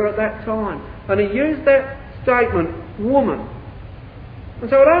comfort to her at that time. And he used that statement, woman. And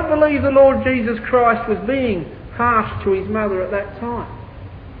so I don't believe the Lord Jesus Christ was being harsh to his mother at that time.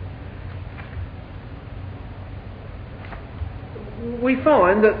 We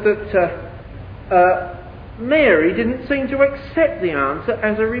find that Mary didn't seem to accept the answer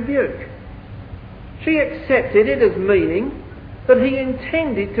as a rebuke. She accepted it as meaning that he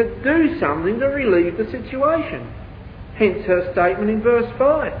intended to do something to relieve the situation. Hence her statement in verse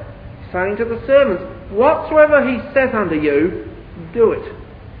 5, saying to the servants, "Whatsoever he saith unto you, do it."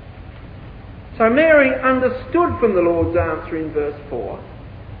 So Mary understood from the Lord's answer in verse 4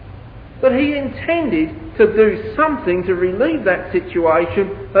 that he intended to do something to relieve that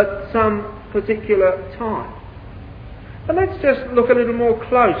situation at some particular time. And let's just look a little more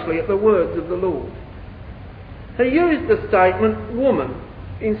closely at the words of the Lord. He used the statement woman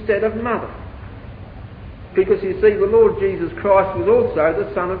instead of mother, because you see the Lord Jesus Christ was also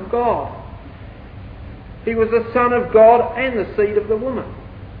the Son of God. He was the Son of God and the seed of the woman.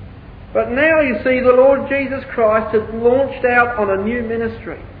 But now you see the Lord Jesus Christ had launched out on a new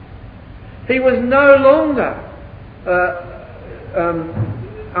ministry. He was no longer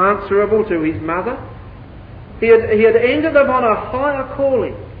answerable to his mother. He had entered upon a higher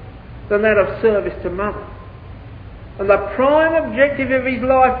calling than that of service to mother. And the prime objective of his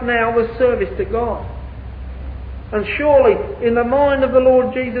life now was service to God. And surely, in the mind of the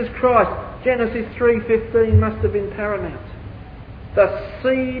Lord Jesus Christ, Genesis 3:15 must have been paramount. The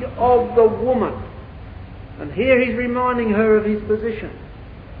seed of the woman. And here he's reminding her of his position.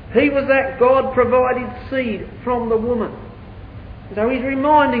 He was that God-provided seed from the woman. So he's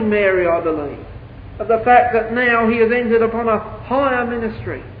reminding Mary, I believe, of the fact that now he has entered upon a higher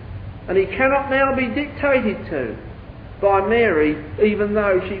ministry, and he cannot now be dictated to by Mary, even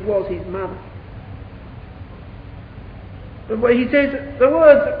though she was his mother. But he says, the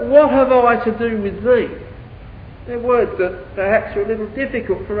words, "What have I to do with thee?" They're words that perhaps are a little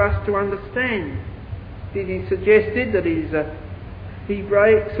difficult for us to understand. It is suggested that it is a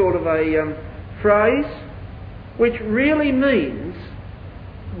Hebraic sort of a phrase which really means,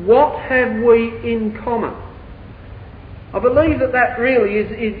 what have we in common? I believe that really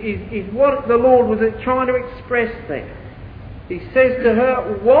is what the Lord was trying to express there. He says to her,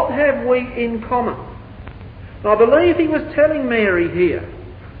 what have we in common? And I believe he was telling Mary here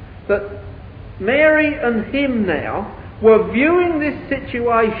that Mary and him now were viewing this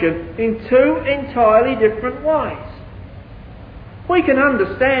situation in two entirely different ways. We can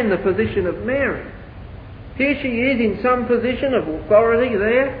understand the position of Mary. Here she is in some position of authority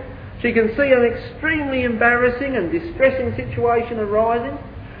there. She can see an extremely embarrassing and distressing situation arising.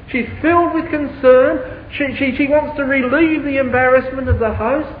 She's filled with concern. She wants to relieve the embarrassment of the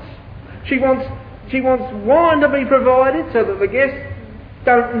hosts. She wants wine to be provided so that the guests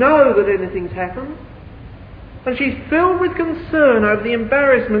don't know that anything's happened. And she's filled with concern over the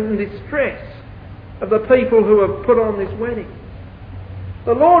embarrassment and distress of the people who have put on this wedding.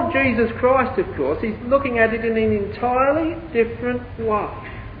 The Lord Jesus Christ, of course, is looking at it in an entirely different way.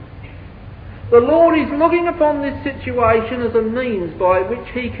 The Lord is looking upon this situation as a means by which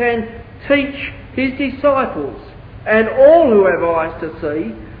he can teach his disciples and all who have eyes to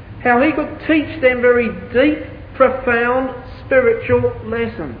see how he could teach them very deep, profound spiritual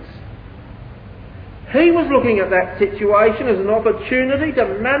lessons. He was looking at that situation as an opportunity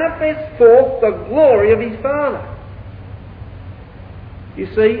to manifest forth the glory of his Father. You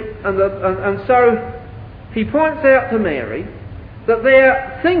see, and so he points out to Mary that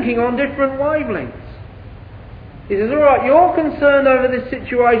they're thinking on different wavelengths. He says, all right, you're concerned over this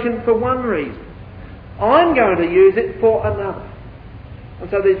situation for one reason. I'm going to use it for another. And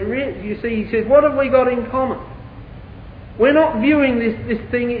so you see, he says, what have we got in common? We're not viewing this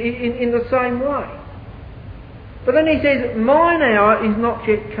thing in the same way. But then he says, mine hour is not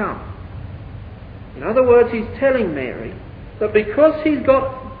yet come. In other words, he's telling Mary that because he's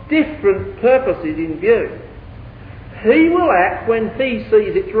got different purposes in view, he will act when he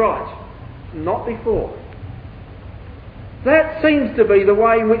sees it's right, not before. That seems to be the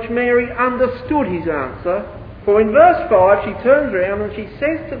way in which Mary understood his answer, for in verse 5 she turns around and she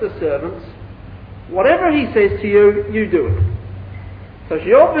says to the servants, whatever he says to you, you do it. So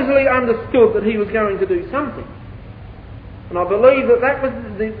she obviously understood that he was going to do something. And I believe that was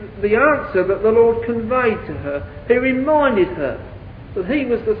the answer that the Lord conveyed to her. He reminded her that he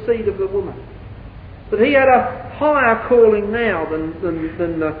was the seed of the woman, that he had a higher calling now than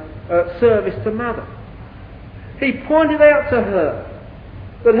service to mother. He pointed out to her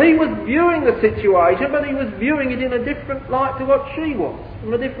that he was viewing the situation, but he was viewing it in a different light to what she was,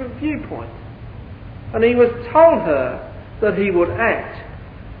 from a different viewpoint. And he was told her that he would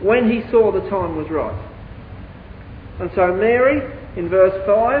act when he saw the time was right. And so Mary, in verse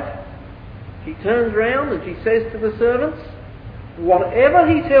 5, she turns round and she says to the servants, whatever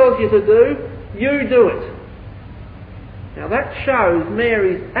he tells you to do, you do it. Now that shows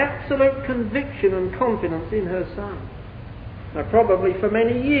Mary's absolute conviction and confidence in her son. Now probably for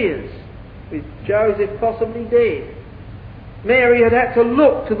many years, with Joseph possibly dead, Mary had to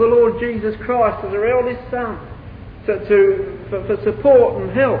look to the Lord Jesus Christ as her eldest son for support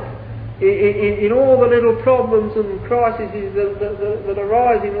and help in all the little problems and crises that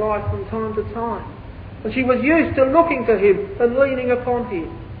arise in life from time to time. And she was used to looking to him and leaning upon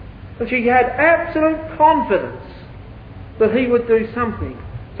him. And she had absolute confidence that he would do something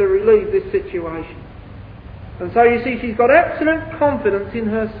to relieve this situation. And so you see, she's got absolute confidence in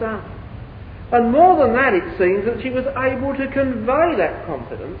her son. And more than that, it seems that she was able to convey that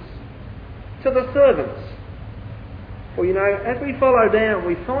confidence to the servants. Well, you know, as we follow down,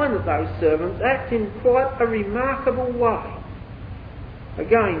 we find that those servants act in quite a remarkable way.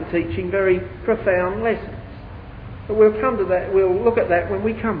 Again, teaching very profound lessons. But we'll come to that, we'll look at that when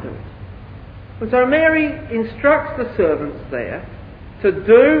we come to it. And so Mary instructs the servants there to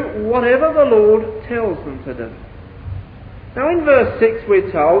do whatever the Lord tells them to do. Now in verse 6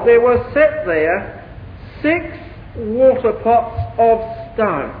 we're told there were set there 6 water pots of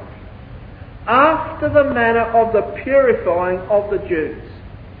stone, after the manner of the purifying of the Jews,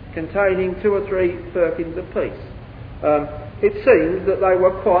 containing 2 or 3 firkins apiece. It seems that they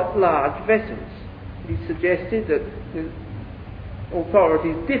were quite large vessels. It is suggested that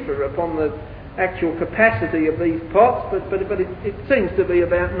authorities differ upon the actual capacity of these pots, but it seems to be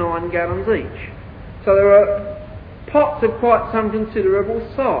about 9 gallons each. So there are pots of quite some considerable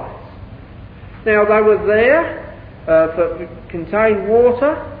size. Now they were there to contain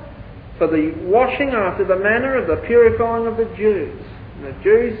water for the washing after the manner of the purifying of the Jews. And the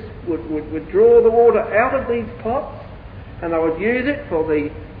Jews would draw the water out of these pots, and they would use it for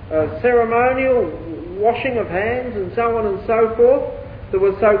the ceremonial washing of hands and so on and so forth, that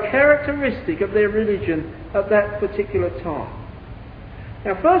was so characteristic of their religion at that particular time.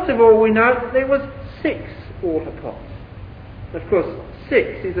 Now first of all, we note that there was 6 water pots. Of course,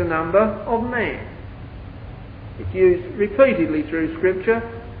 6 is a number of man. It's used repeatedly through Scripture,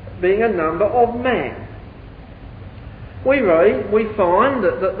 being a number of man. We find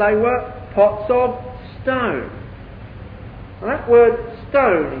that they were pots of stone. Now that word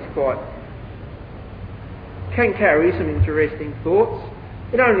stone can carry some interesting thoughts.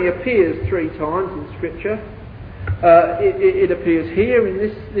 It only appears 3 times in Scripture. It appears here in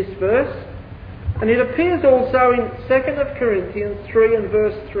this verse, and it appears also in 2 Corinthians 3 and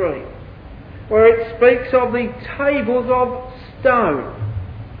verse 3, where it speaks of the tables of stone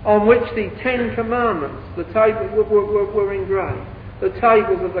on which the 10 Commandments, the tables were engraved, the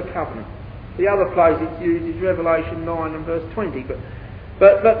tables of the covenant. The other place it's used is Revelation 9 and verse 20.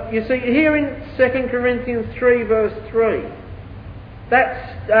 But you see, here in 2 Corinthians 3 verse 3,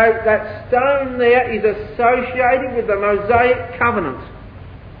 that stone there is associated with the Mosaic covenant.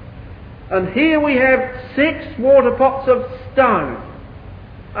 And here we have 6 water pots of stone,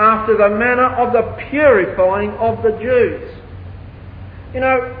 after the manner of the purifying of the Jews. You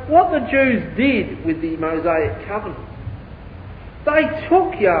know, what the Jews did with the Mosaic covenant, they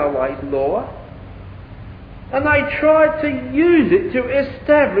took Yahweh's law And they tried to use it to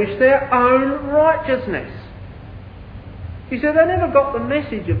establish their own righteousness. You see, they never got the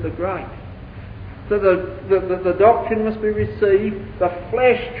message of the grape. That the doctrine must be received, the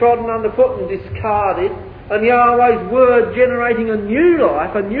flesh trodden underfoot and discarded, and Yahweh's word generating a new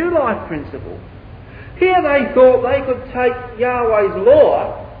life principle. Here they thought they could take Yahweh's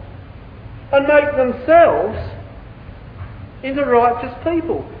law and make themselves into righteous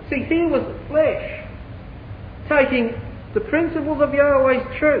people. See, here was the flesh taking the principles of Yahweh's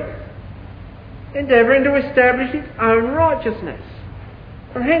truth, endeavouring to establish its own righteousness.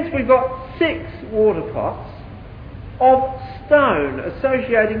 And hence we've got 6 water pots of stone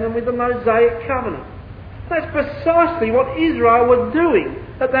associating them with the Mosaic covenant. That's precisely what Israel was doing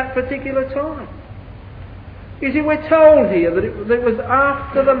at that particular time. You see, we're told here that it was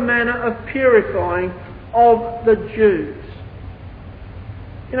after the manner of purifying of the Jews.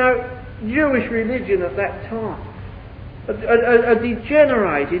 You know, Jewish religion at that time had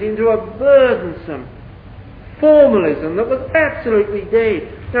degenerated into a burdensome formalism that was absolutely dead.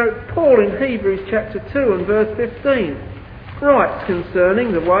 Now, Paul in Hebrews chapter 2 and verse 15 writes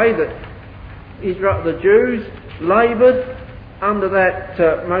concerning the way that the Jews laboured under that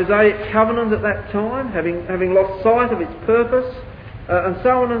Mosaic covenant at that time, having lost sight of its purpose, and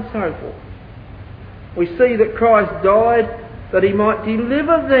so on and so forth. We see that Christ died that he might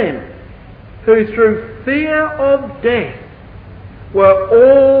deliver them who through fear of death were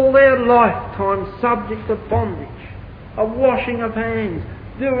all their lifetime subject to bondage, a washing of hands,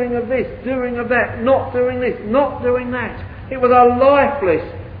 doing of this, doing of that, not doing this, not doing that. It was a lifeless,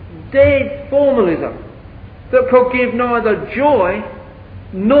 dead formalism that could give neither joy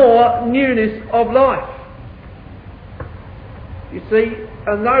nor newness of life. You see,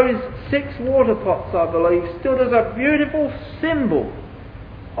 and those 6 water pots, I believe, stood as a beautiful symbol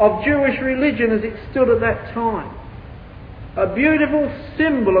of Jewish religion as it stood at that time. A beautiful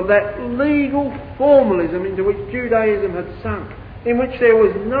symbol of that legal formalism into which Judaism had sunk, in which there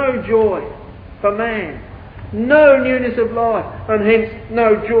was no joy for man, no newness of life, and hence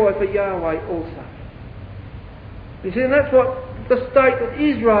no joy for Yahweh also. You see, and that's what the state that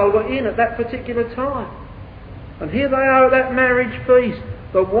Israel were in at that particular time. And here they are at that marriage feast.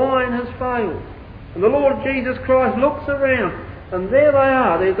 The wine has failed. And the Lord Jesus Christ looks around, and there they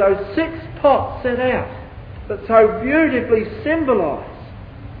are. There's those 6 pots set out that so beautifully symbolise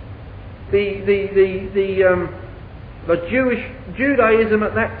the Jewish Judaism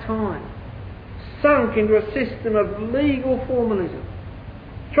at that time, sunk into a system of legal formalism,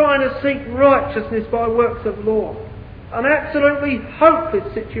 trying to seek righteousness by works of law. An absolutely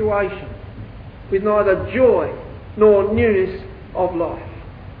hopeless situation with neither joy nor newness of life.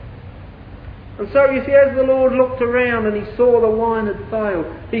 And so you see, as the Lord looked around and he saw the wine had failed,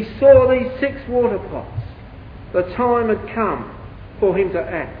 he saw these 6 water pots. The time had come for him to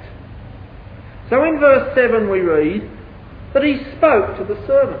act. So in verse 7 we read that he spoke to the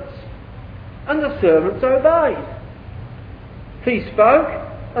servants, and the servants obeyed. He spoke,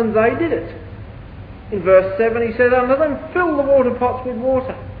 and they did it. In verse 7 he said unto them, fill the water pots with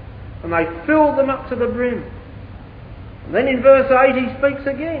water. And they filled them up to the brim. And then in verse 8 he speaks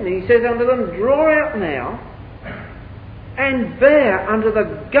again. He says unto them, draw out now, and bear unto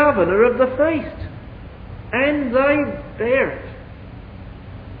the governor of the feast. And they bear it.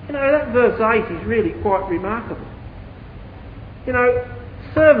 You know, that verse 8 is really quite remarkable. You know,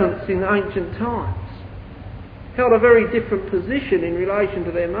 servants in ancient times held a very different position in relation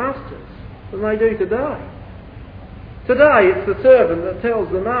to their masters than they do today. Today it's the servant that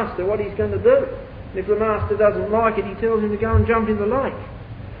tells the master what he's going to do. And if the master doesn't like it, he tells him to go and jump in the lake.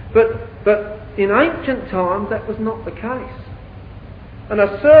 But in ancient times that was not the case. And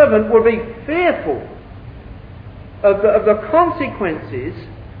a servant would be fearful of the consequences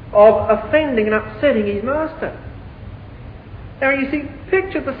of offending and upsetting his master. Now you see,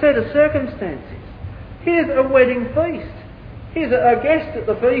 picture the set of circumstances. Here's a wedding feast. Here's a guest at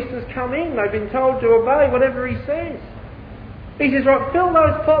the feast has come in. They've been told to obey whatever he says. He says, right, fill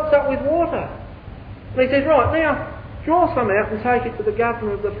those pots up with water. And he says, right, now, draw some out and take it to the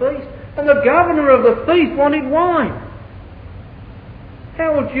governor of the feast. And the governor of the feast wanted wine.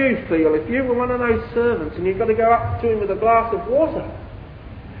 How would you feel if you were one of those servants and you've got to go up to him with a glass of water?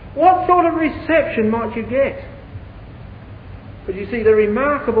 What sort of reception might you get? But you see, the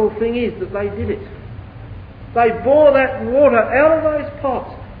remarkable thing is that they did it. They bore that water out of those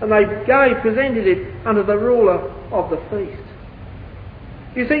pots and they presented it unto the ruler of the feast.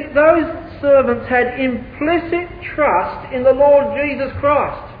 You see, those servants had implicit trust in the Lord Jesus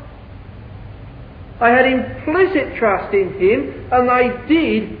Christ. They had implicit trust in him and they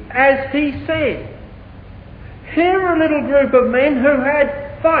did as he said. Here are a little group of men who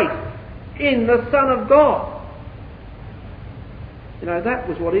had faith in the Son of God. That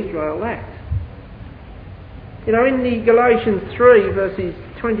was what Israel lacked. In the Galatians 3 verses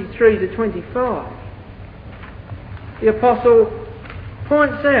 23 to 25, the Apostle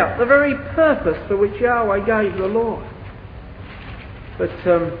points out the very purpose for which Yahweh gave the law. But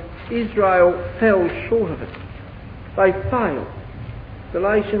Israel fell short of it. They failed.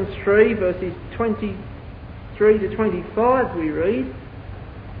 Galatians 3 verses 23 to 25 we read,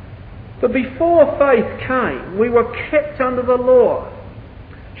 "But before faith came, we were kept under the law,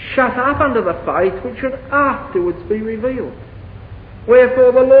 shut up under the faith which should afterwards be revealed.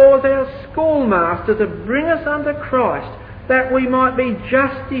 Wherefore the law was our schoolmaster to bring us under Christ, that we might be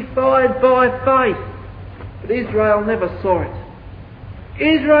justified by faith." But Israel never saw it.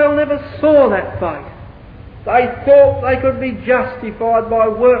 Israel never saw that faith. They thought they could be justified by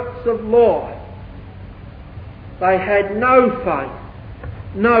works of law. They had no faith,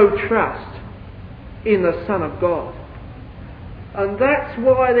 no trust in the Son of God. And that's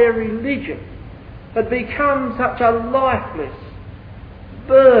why their religion had become such a lifeless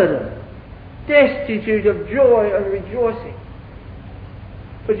burden, destitute of joy and rejoicing.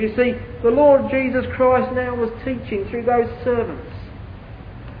 But you see, the Lord Jesus Christ now was teaching through those servants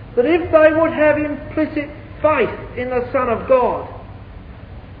that if they would have implicit faith in the Son of God,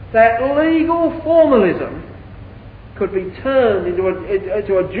 that legal formalism could be turned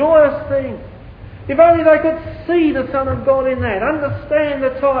into a joyous thing. If only they could see the Son of God in that, understand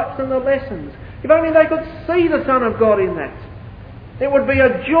the types and the lessons. If only they could see the Son of God in that, it would be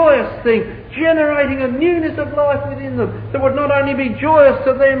a joyous thing, generating a newness of life within them that would not only be joyous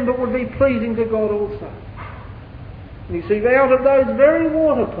to them but would be pleasing to God also. And you see, out of those very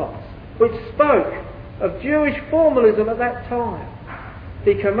water pots which spoke of Jewish formalism at that time,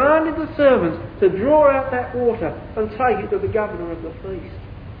 he commanded the servants to draw out that water and take it to the governor of the feast.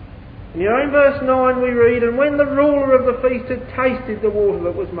 And in verse 9 we read, "And when the ruler of the feast had tasted the water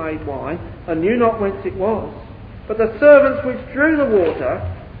that was made wine, and knew not whence it was, but the servants which drew the water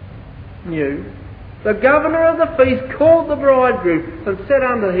knew, the governor of the feast called the bridegroom and said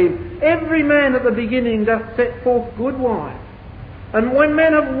unto him, Every man at the beginning doth set forth good wine, and when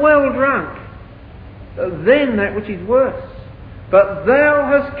men have well drunk, then that which is worse. But thou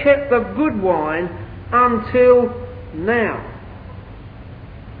hast kept the good wine until now."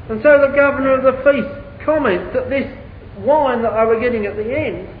 And so the governor of the feast comments that this wine that they were getting at the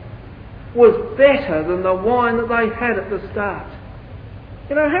end was better than the wine that they had at the start.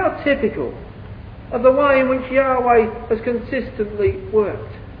 How typical of the way in which Yahweh has consistently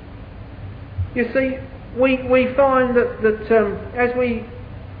worked. You see, we find that as we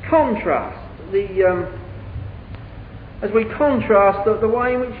contrast the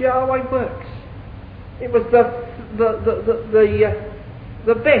way in which Yahweh works, it was the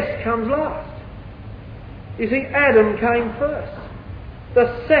best comes last. You see, Adam came first. The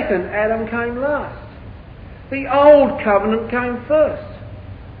second Adam came last. The old covenant came first.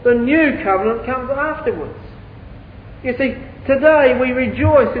 The new covenant comes afterwards. You see, today we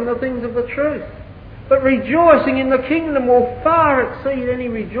rejoice in the things of the truth. But rejoicing in the kingdom will far exceed any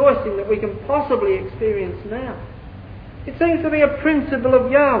rejoicing that we can possibly experience now. It seems to be a principle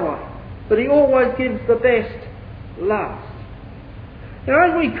of Yahweh that he always gives the best last.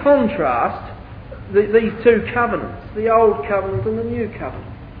 As we contrast these two covenants, the old covenant and the new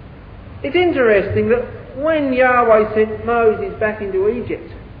covenant, it's interesting that when Yahweh sent Moses back into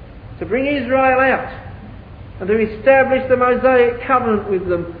Egypt to bring Israel out and to establish the Mosaic covenant with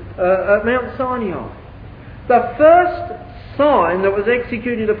them at Mount Sinai, the first sign that was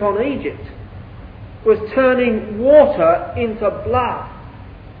executed upon Egypt was turning water into blood.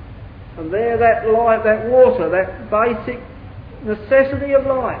 And there that water, that basic necessity of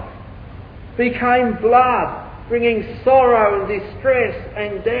life, became blood, bringing sorrow and distress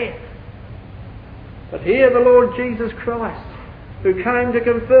and death. But here the Lord Jesus Christ, who came to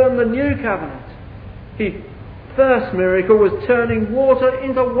confirm the new covenant, his first miracle was turning water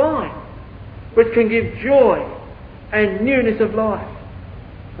into wine, which can give joy and newness of life.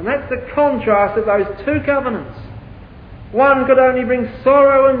 And that's the contrast of those two covenants. One could only bring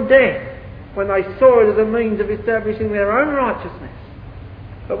sorrow and death when they saw it as a means of establishing their own righteousness.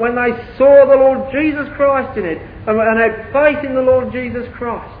 But when they saw the Lord Jesus Christ in it and had faith in the Lord Jesus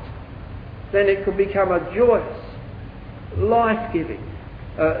Christ, then it could become a joyous, life-giving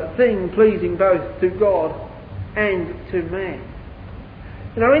thing, pleasing both to God and to man.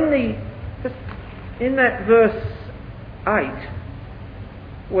 In that verse 8,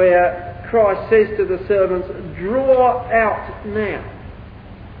 where Christ says to the servants, "Draw out now,"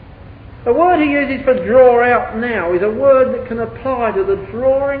 The word he uses for draw out now is a word that can apply to the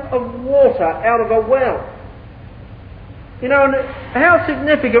drawing of water out of a well. You know, and how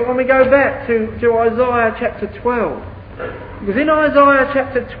significant when we go back to Isaiah chapter 12. Because in Isaiah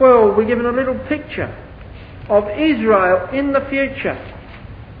chapter 12 we're given a little picture of Israel in the future,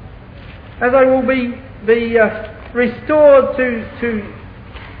 as they will be restored to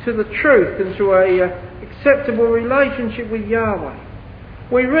the truth and to a acceptable relationship with Yahweh.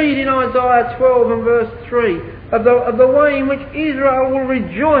 We read in Isaiah 12 and verse 3 of the way in which Israel will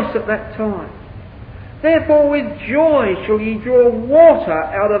rejoice at that time. Therefore with joy shall ye draw water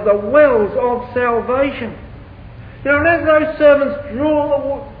out of the wells of salvation. You know, and as those servants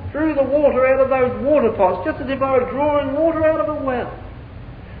drew the water out of those water pots, just as if they were drawing water out of a well.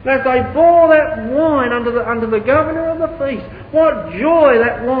 And as they bore that wine under the governor of the feast, what joy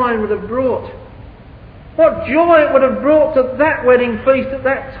that wine would have brought. What joy it would have brought to that wedding feast at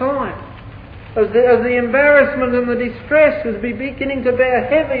that time. As the embarrassment and the distress was beginning to bear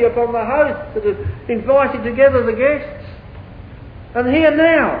heavy upon the host that had invited together the guests. And here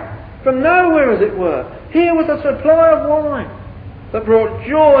now, from nowhere as it were, here was a supply of wine that brought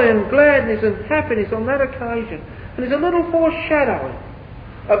joy and gladness and happiness on that occasion. And it's a little foreshadowing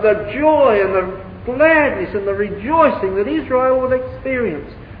of the joy and the gladness and the rejoicing that Israel will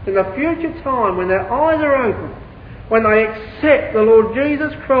experience in the future time when their eyes are opened, when they accept the Lord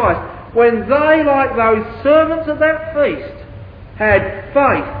Jesus Christ, when they, like those servants at that feast, had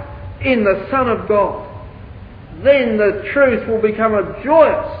faith in the Son of God. Then the truth will become a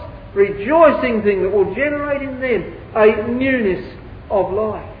joyous, rejoicing thing that will generate in them a newness of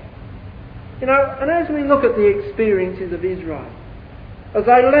life. You know, and as we look at the experiences of Israel, as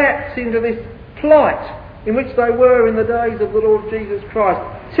they lapse into this plight in which they were in the days of the Lord Jesus Christ,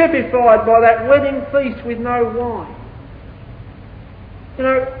 typified by that wedding feast with no wine. You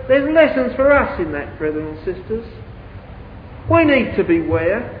know, there's lessons for us in that, brethren and sisters. We need to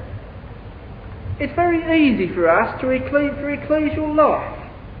beware. It's very easy for us for ecclesial life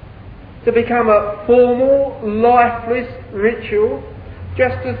to become a formal, lifeless ritual,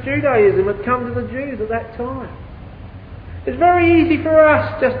 just as Judaism had come to the Jews at that time. It's very easy for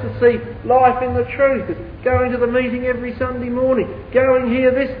us just to see life in the truth, as going to the meeting every Sunday morning, going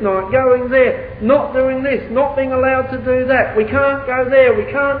here this night, going there, not doing this, not being allowed to do that. We can't go there,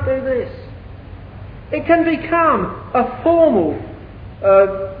 we can't do this. It can become a formal,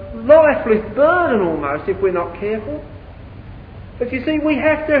 lifeless burden almost if we're not careful. But you see, we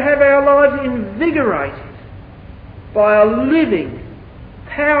have to have our lives invigorated by a living,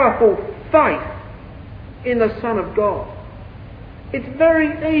 powerful faith in the Son of God. It's very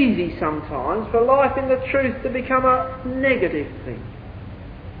easy sometimes for life in the truth to become a negative thing,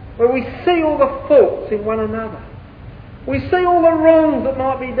 where we see all the faults in one another. We see all the wrongs that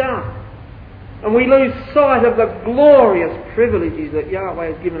might be done, and we lose sight of the glorious privileges that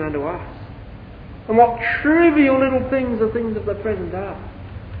Yahweh has given unto us, and what trivial little things the things of the present are.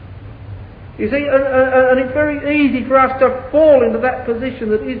 You see, and it's very easy for us to fall into that position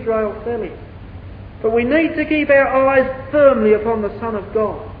that Israel fell in. But we need to keep our eyes firmly upon the Son of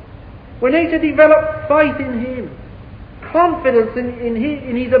God. We need to develop faith in Him, confidence in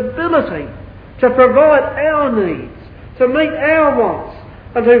His ability to provide our needs, to meet our wants,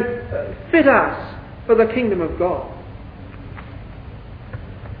 and to fit us for the kingdom of God.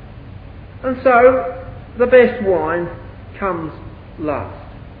 And so, the best wine comes last.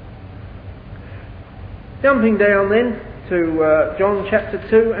 Jumping down then to John chapter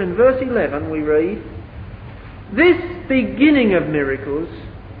 2 and verse 11, we read, "This beginning of miracles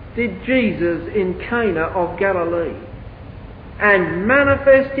did Jesus in Cana of Galilee, and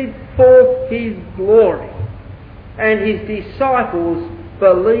manifested forth His glory, and His disciples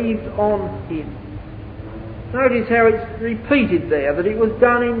believed on Him." Notice how it's repeated there, that it was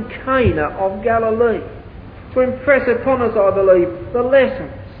done in Cana of Galilee, to impress upon us, I believe, the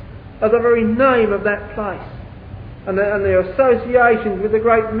lessons of the very name of that place, and the associations with the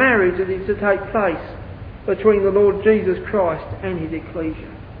great marriage that is to take place between the Lord Jesus Christ and His ecclesia.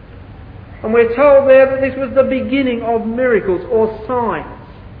 And we're told there that this was the beginning of miracles or signs.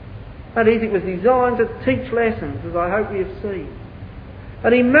 That is, it was designed to teach lessons, as I hope we have seen.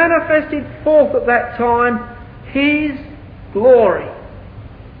 And He manifested forth at that time His glory.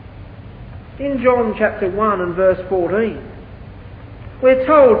 In John chapter 1 and verse 14, we're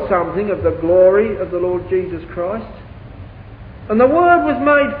told something of the glory of the Lord Jesus Christ. "And the Word was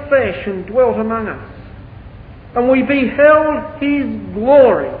made flesh and dwelt among us. And we beheld His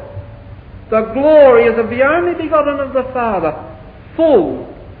glory, the glory as of the only begotten of the Father, full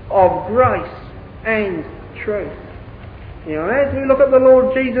of grace and truth." You know, as we look at the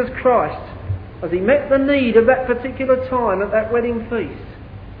Lord Jesus Christ, as he met the need of that particular time at that wedding feast,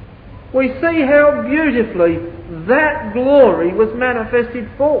 we see how beautifully that glory was manifested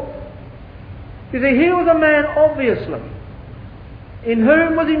forth. You see, here was a man, obviously, in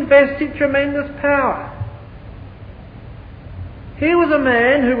whom was invested tremendous power. Here was a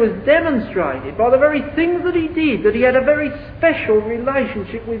man who was demonstrated by the very things that he did, that he had a very special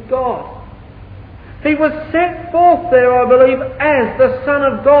relationship with God. He was set forth there, I believe, as the Son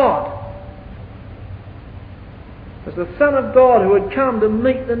of God. As the Son of God who had come to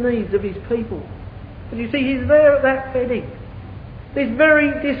meet the needs of his people. But you see, he's there at that wedding. This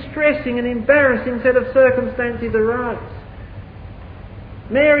very distressing and embarrassing set of circumstances arose.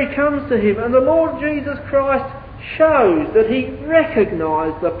 Mary comes to him, and the Lord Jesus Christ shows that he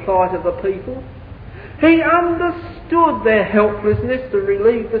recognised the plight of the people. He understood their helplessness to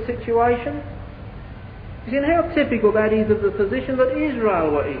relieve the situation. You see how typical that is of the position that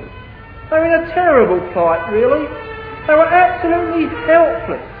Israel were in. They were in a terrible plight, really. They were absolutely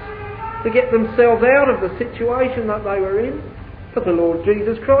helpless to get themselves out of the situation that they were in. But the Lord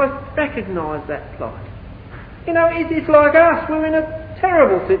Jesus Christ recognised that plight. You know, it's like us. We're in a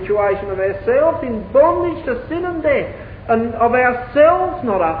terrible situation of ourselves, in bondage to sin and death, and of ourselves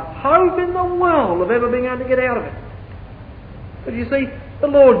not a hope in the world of ever being able to get out of it. But you see, the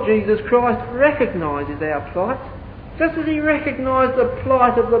Lord Jesus Christ recognises our plight, just as he recognised the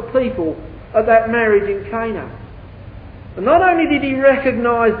plight of the people at that marriage in Cana. And not only did he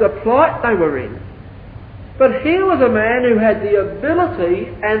recognise the plight they were in, but here was a man who had the ability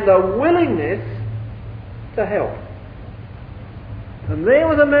and the willingness to help. And there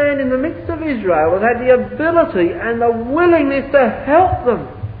was a man in the midst of Israel that had the ability and the willingness to help them,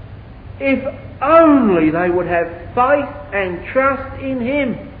 if only they would have faith and trust in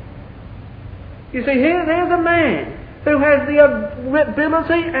him. You see, there's a man who has the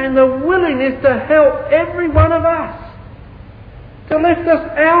ability and the willingness to help every one of us, to lift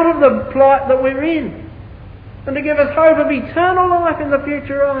us out of the plight that we're in, and to give us hope of eternal life in the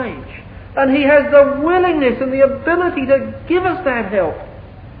future age. And he has the willingness and the ability to give us that help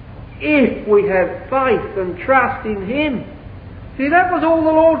if we have faith and trust in him. See, that was all the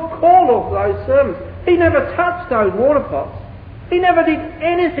Lord called of those sermons. He never touched those water pots. He never did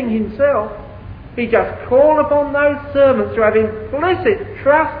anything himself. He just called upon those servants to have implicit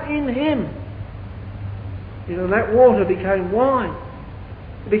trust in him. You know, that water became wine.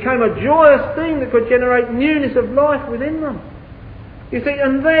 It became a joyous thing that could generate newness of life within them. You see,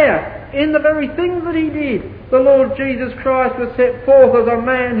 and there, in the very things that he did, the Lord Jesus Christ was set forth as a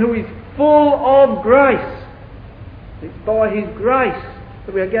man who is full of grace. It's by his grace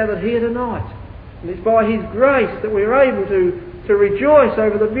that we are gathered here tonight. And it's by his grace that we are able to rejoice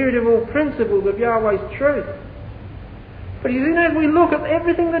over the beautiful principles of Yahweh's truth. But you see, as we look at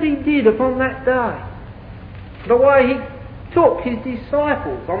everything that he did upon that day, the way he took his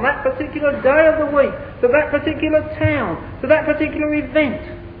disciples on that particular day of the week, to that particular town, to that particular event,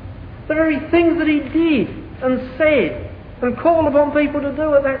 the very things that he did and said and called upon people to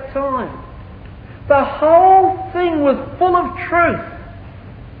do at that time, the whole thing was full of truth.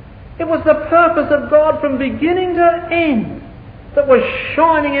 It was the purpose of God from beginning to end that was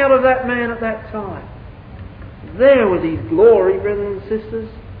shining out of that man at that time. There was his glory, brothers and sisters,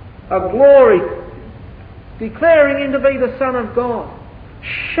 a glory declaring him to be the Son of God,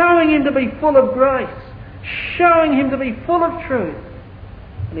 showing him to be full of grace, showing him to be full of truth.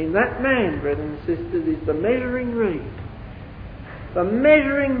 And in that man, brothers and sisters, is the measuring reed. The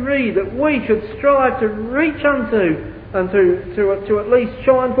measuring reed that we should strive to reach unto and to at least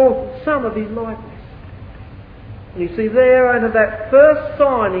shine forth some of his likeness. And you see there, under that first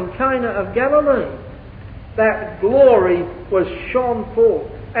sign in Cana of Galilee, that glory was shone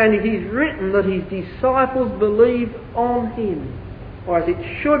forth. And it is written that his disciples believed on him. Or as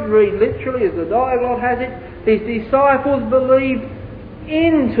it should read literally, as the Dialogue has it, his disciples believed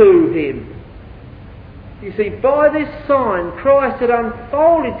into him. You see, by this sign, Christ had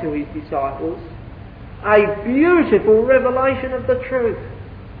unfolded to his disciples a beautiful revelation of the truth.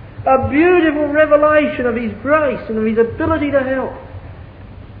 A beautiful revelation of his grace and of his ability to help.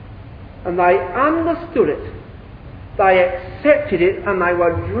 And they understood it. They accepted it, and they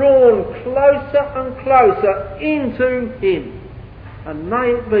were drawn closer and closer into him. And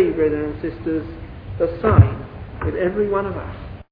may it be, brothers and sisters, the same with every one of us.